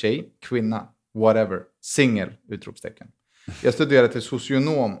 31-årig tjej, kvinna, whatever, singel, utropstecken. Jag studerar till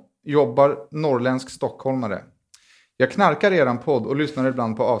socionom, jobbar norrländsk stockholmare. Jag knarkar eran podd och lyssnar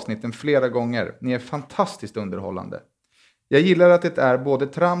ibland på avsnitten flera gånger. Ni är fantastiskt underhållande. Jag gillar att det är både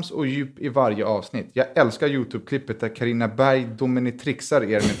trams och djup i varje avsnitt. Jag älskar YouTube-klippet där Carina Berg dominatrixar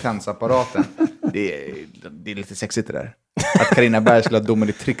er med tensapparaten. Det är lite sexigt det där. Att Carina Berg skulle ha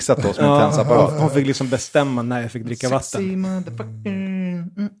dominatrixat oss med tensapparat. Hon fick liksom bestämma när jag fick dricka vatten.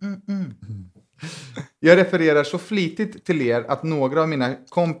 Jag refererar så flitigt till er att några av mina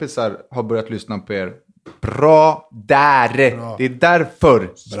kompisar har börjat lyssna på er. Bra där! Bra. Det är därför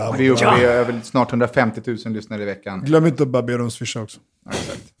vi är uppe i över snart 150 000 lyssnare i veckan. Glöm inte att bara be dem swisha också.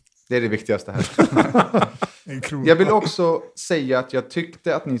 Exakt. Det är det viktigaste här. Jag vill också säga att jag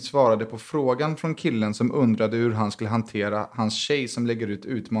tyckte att ni svarade på frågan från killen som undrade hur han skulle hantera hans tjej som lägger ut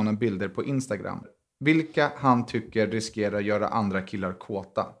utmanande bilder på Instagram. vilka han tycker riskerar att göra andra killar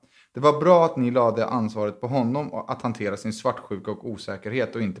kåta. Det var bra att ni lade ansvaret på honom att hantera sin svartsjuka och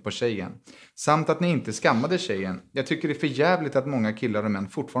osäkerhet och inte på tjejen. Samt att ni inte skammade tjejen. Jag tycker det är för jävligt att många killar och män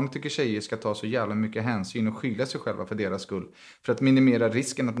fortfarande tycker tjejer ska ta så jävla mycket hänsyn och skylla sig själva för deras skull. För att minimera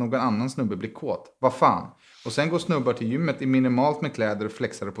risken att någon annan snubbe blir kåt. Vad fan? Och sen går snubbar till gymmet i minimalt med kläder och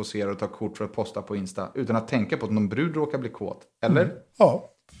flexar och poserar och tar kort för att posta på Insta. Utan att tänka på att någon brud råkar bli kåt. Eller? Ja.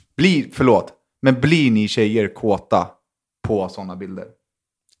 Men blir ni tjejer kåta på sådana bilder?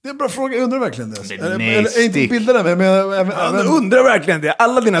 Det är en bra fråga, jag undrar verkligen det. Det är Eller inte bilderna, men Jag undrar verkligen det.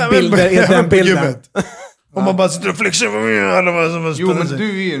 Alla dina bilder är den bilden. Om man bara sitter och flexar. Jo, men du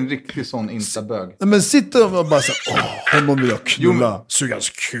är ju en riktig sån instabög. Nej, men sitter och bara så honom vill jag knulla, suga hans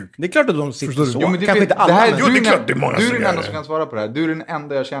kuk. Det är klart att de sitter så. Jo, men Kanske inte alla. Jo, det är klart det är många du är som den gör enda det. som kan svara på det här. Du är den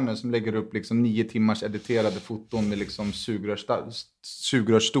enda jag känner som lägger upp liksom 9 timmars editerade foton med liksom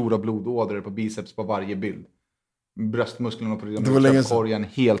sugrör stora blodådror på biceps på varje bild. Bröstmusklerna på den korgen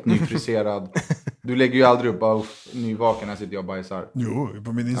helt nyfriserad. Du lägger ju aldrig upp nyvaken när sitter jag och bajsar. Jo,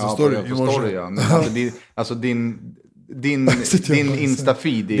 på min Insta-story i morse. Ja. Men alltså din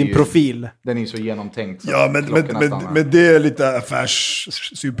Insta-feed är din profil. Den är så genomtänkt. Så ja, men det är lite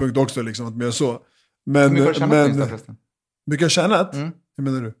affärssynpunkt också liksom att man gör så. Men mycket har tjänat på Insta förresten? Mycket har tjänat? Hur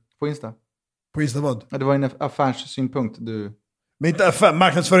menar du? På Insta? På Insta vad? Ja, det var en affärssynpunkt du... Men inte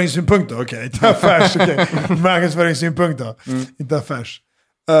marknadsföringssynpunkt då? Okej, inte affärs. Okay. Marknadsföringssynpunkt då? Inte affärs.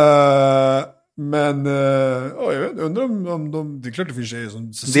 Men jag undrar om de... Det är klart det finns tjejer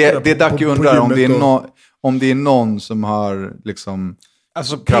som... Det är Ducky undrar om det är någon som har liksom...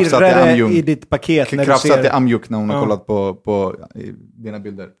 Alltså pirrare i ditt paket när du ser... Krafsat i amjuk när hon har kollat på dina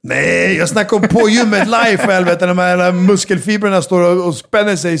bilder. Nej, jag snackar om på gymmet live för helvete. De här muskelfibrerna står och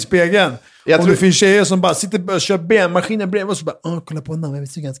spänner sig i spegeln. Det finns tjejer som bara sitter och kör benmaskinen bredvid och så bara kolla på honom, jag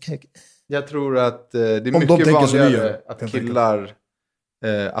vill suga hans kuk. Jag tror att det är mycket vanligare att killar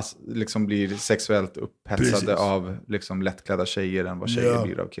liksom blir sexuellt upphetsade av liksom lättklädda tjejer än vad tjejer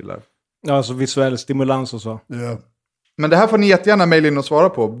blir av killar. Ja, alltså visuell stimulans och så. Ja. Men det här får ni jättegärna mejla in och svara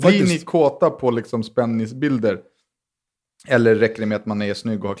på. Blir ni kåta på liksom spänningsbilder? Eller räcker det med att man är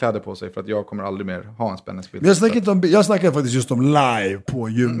snygg och har kläder på sig? För att jag kommer aldrig mer ha en spänningsbild. Jag snackar faktiskt just om live på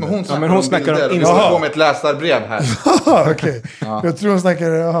gymmet. Men hon snackar om... Vi ska få med ett läsarbrev här. Okej. Ja. Jag tror hon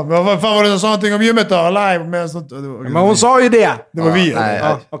snackar... Men vad fan var det som sa någonting om gymmet då? Live med sånt. Men hon sa ju det. Det var vi.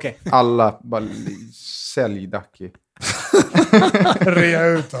 Nej, okay. Alla bara sälj Ducky. Rea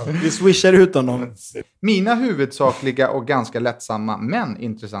ut honom. Vi swishar ut honom. Mina huvudsakliga och ganska lättsamma men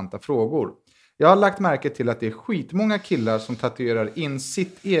intressanta frågor. Jag har lagt märke till att det är skitmånga killar som tatuerar in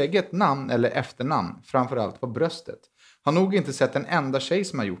sitt eget namn eller efternamn, framförallt på bröstet. Har nog inte sett en enda tjej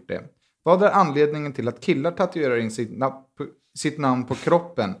som har gjort det. Vad är anledningen till att killar tatuerar in sitt namn på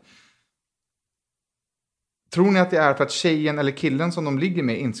kroppen? Tror ni att det är för att tjejen eller killen som de ligger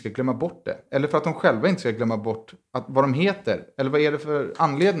med inte ska glömma bort det? Eller för att de själva inte ska glömma bort vad de heter? Eller vad är det för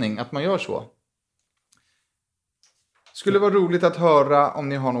anledning att man gör så? Skulle vara roligt att höra om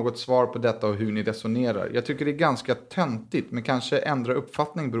ni har något svar på detta och hur ni resonerar. Jag tycker det är ganska töntigt, men kanske ändra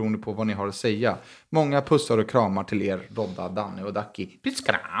uppfattning beroende på vad ni har att säga. Många pussar och kramar till er, Rodda, Danne och Ducky.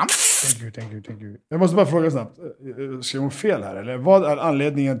 Pisskram! Thank you. Jag måste bara fråga snabbt. Ska jag fel här? Eller vad är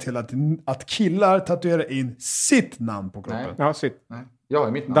anledningen till att killar tatuerar in sitt namn på kroppen? Nej. Ja, sitt. Nej. Ja,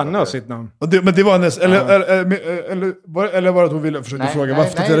 i mitt namn. Danne har sitt namn. Men det var eller var det att hon ville försöka fråga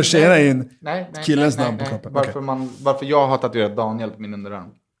varför tatuerar tjejerna in killens namn på kroppen? Varför jag har tatuerat Daniel på min underarm.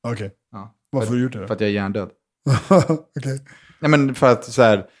 Okej. Ja. Varför har du gjort det då? För att jag är hjärndöd. Okej. Nej, men för att så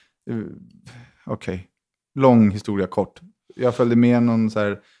här... Okej. Lång historia kort. Jag följde med någon så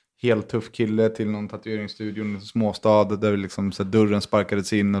här helt tuff kille till någon tatueringsstudio i en småstad där liksom, så här, dörren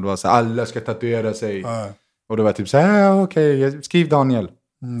sparkades in och det var så här, alla ska tatuera sig. Och då var jag typ så här, okej, skriv Daniel.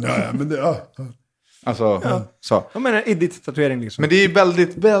 Ja, men det... Alltså, så. Jag menar i ditt tatuering liksom. Men det är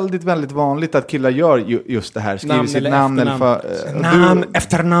väldigt, väldigt, väldigt vanligt att killar gör just det här. Skriver sitt namn eller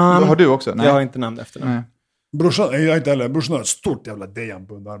efternamn. Har du också? Nej. Jag har inte namn efternamn. Nej. Brorsan, jag inte heller. Brorsan har ett stort jävla dejan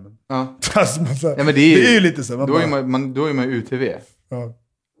på underarmen. Ja. Ja, men det är ju lite så. Då är man UTV. Ja.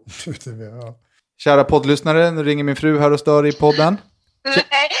 UTV, ja. Kära poddlyssnare, nu ringer min fru här och stör i podden. Nej,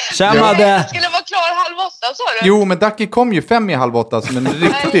 Tja, Madde. jag skulle vara klar 7:30, sa du? Jo, men Ducky kom ju 7:55 som en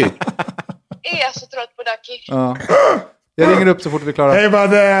riktig. Jag är så trött på Ducky. Ja. Jag ringer upp så fort vi är klara. Hej,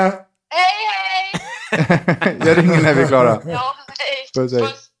 Madde! Hej! Jag ringer när vi är klara. Ja, hej.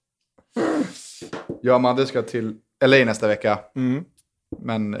 Puss. Jag och Madde ska till LA nästa vecka.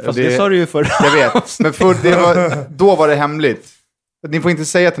 Men fast det sa du ju förr. Jag vet, men då var det hemligt. Ni får inte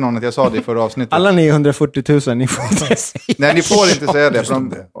säga till någon att jag sa det i förra avsnittet. Alla ni 140 000, ni får inte säga. Nej, ni får inte säga det.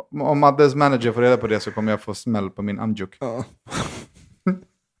 om Maddes manager får reda på det så kommer jag få smäll på min amjuk.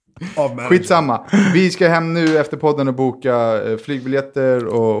 Skitsamma. Vi ska hem nu efter podden och boka flygbiljetter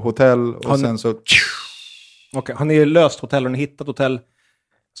och hotell. Och sen så... Okej, har ni löst hotell? Har ni hittat hotell?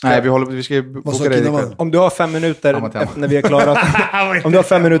 Nej, vi ska boka det. Om du har 5 minuter när vi är klara. Om du har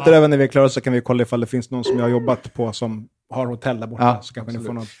 5 minuter över när vi är klara så kan vi kolla ifall det finns någon som jag har jobbat på som har hotell där borta. Så kanske ni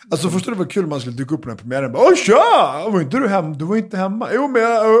får något. Alltså förstår du vad kul man skulle dyka upp på den här premiären? Åh tja! Var inte du hem? Du var inte hemma. Jo, men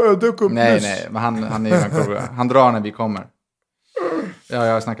jag dök upp nyss. Nej, men han är ju han drar när vi kommer. Ja,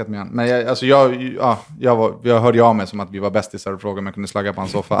 jag har snackat med honom. Men jag hörde av mig som att vi var bästisar och frågade om jag kunde slagga på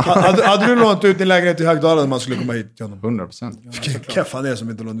hans soffa. Hade du lånat ut din lägenhet i Högdalen när man skulle komma hit till honom? 100%. Vilken kaffan är som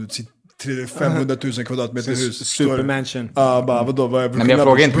inte lånade ut sitt 500 000 kvadratmeter hus. Supermansion. Vadå? Nej, men jag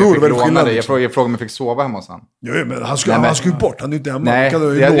frågade inte om jag fick låna det. Jag frågade om jag fick sova hemma hos han. Jo, men han skulle bort. Han är inte hemma. Nej,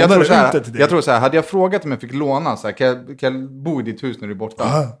 jag tror så här. Hade jag frågat om jag fick låna så här, kan jag bo i ditt hus när du är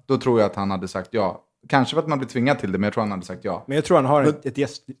borta? Då tror jag att han hade sagt ja. Kanske för att man blir tvingad till det, men jag tror han hade sagt ja. Men jag tror han har ett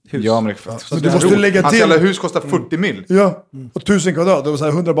gästhus. Ja, men du måste lägga till... Hans hus kostar 40 mil. Ja, och 1000 kvadrat. Det var så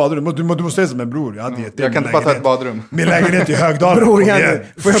här 100 badrum. Du måste säga som en bror. Jag kan inte bara ta ett badrum. Min lägenhet i Högdalen.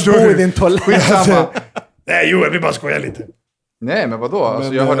 Bror, får jag bo i din toalett? Nej, jo, jag vill bara skoja lite. Nej, men vadå?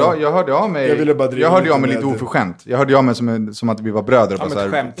 Alltså, jag hörde av mig. Jag hörde av mig lite oförskämt. Jag hörde av mig som att vi var bröder. Ja, så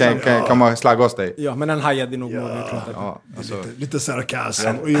här, kan man slagga oss dig? Ja, men han hajade nog. Lite sarkasm.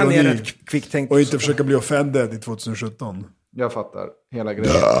 Han är rätt kvicktänkt. Och inte försöka bli offended i 2017. Jag fattar hela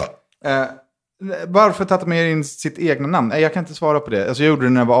grejen. Varför tatuera in sitt egna namn? Jag kan inte svara på det. Alltså, jag gjorde det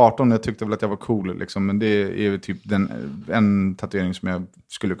när jag var 18 och jag tyckte väl att jag var cool. Liksom. Men det är typ en tatuering som jag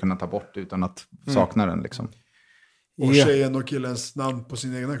skulle kunna ta bort utan att sakna den. Liksom. Och tjejen och killens namn på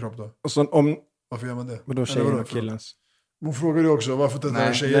sin egna kropp då? Och så varför gör man det? Men då tjejen och killens. Hon frågar ju också, varför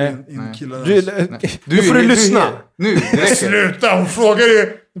tatuerar tjejen in killarnas? Nu får du lyssna. Nu, direkt. Sluta, hon frågar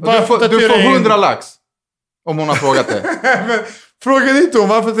ju. Du får 100 lax. Om hon har frågat det. Frågar inte hon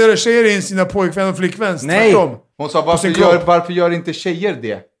varför tatuerar tjejer in sina pojkvän och flickvän? Nej. Hon sa, varför gör inte tjejer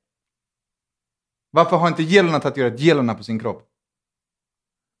det? Varför har inte Jelena tatuerat Jelena på sin kropp?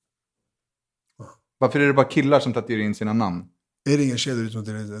 Varför är det bara killar som tatuerar in sina namn? Är det ingen tjej utom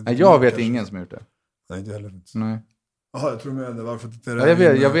till det? Nej, jag vet ingen som har gjort det. Nej, inte heller. Nej. Jaha, jag tror med det. Varför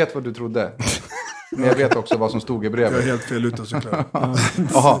tatuerar jag vet vad du trodde. Men jag vet också vad som stod i brevet. Jag är helt fel ute och cyklar.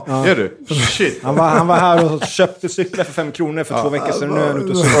 Jaha, är du? Shit. Han var här och köpte cyklar för 5 kronor för 2 veckor sedan. Nu är han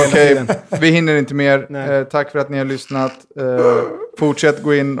ute och cyklar. Okej, vi hinner inte mer. Tack för att ni har lyssnat. Fortsätt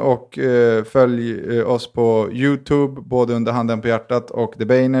gå in och följ oss på YouTube. Både under Handen på hjärtat och The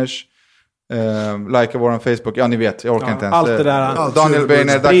Bainers. Likea våran Facebook. Ja, ni vet, jag orkar inte ens. Allt det där. Daniel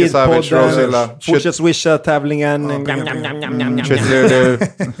Bainer, Ducky Savage, Rosilla. Fortsätt swisha tävlingen.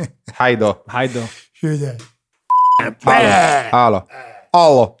 Hej då.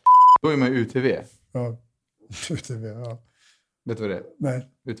 Hallå. Då är man UTV. Ja. UTV, ja. Vet du vad det är? Nej.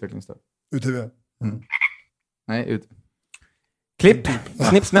 Utvecklingsstöd. UTV. Nej, Klipp.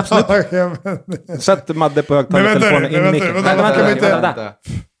 Snipp, snapp, snupp. Sätt Madde på högtalartelefonen in i micken. Vänta.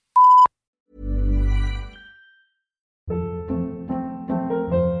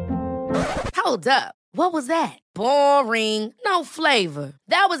 Hold up. What was that? Boring. No flavor.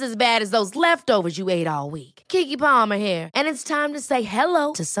 That was as bad as those leftovers you ate all week. Keke Palmer here, and it's time to say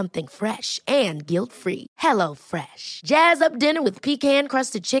hello to something fresh and guilt-free. Hello Fresh. Jazz up dinner with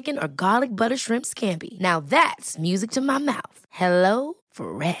pecan-crusted chicken or garlic butter shrimp scampi. Now that's music to my mouth. Hello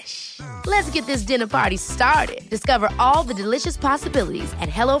Fresh. Let's get this dinner party started. Discover all the delicious possibilities at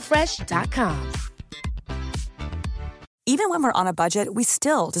hellofresh.com. Even when we're on a budget, we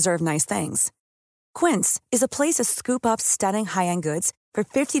still deserve nice things. Quince is a place to scoop up stunning high-end goods for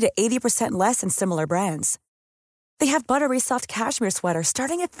 50 to 80% less than similar brands. They have buttery soft cashmere sweaters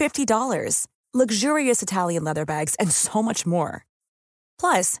starting at $50, luxurious Italian leather bags, and so much more.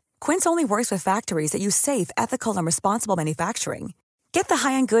 Plus, Quince only works with factories that use safe, ethical, and responsible manufacturing. Get the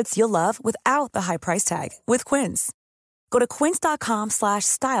high-end goods you'll love without the high price tag with Quince. Go to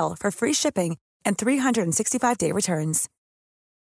quince.com/style for free shipping and 365-day returns.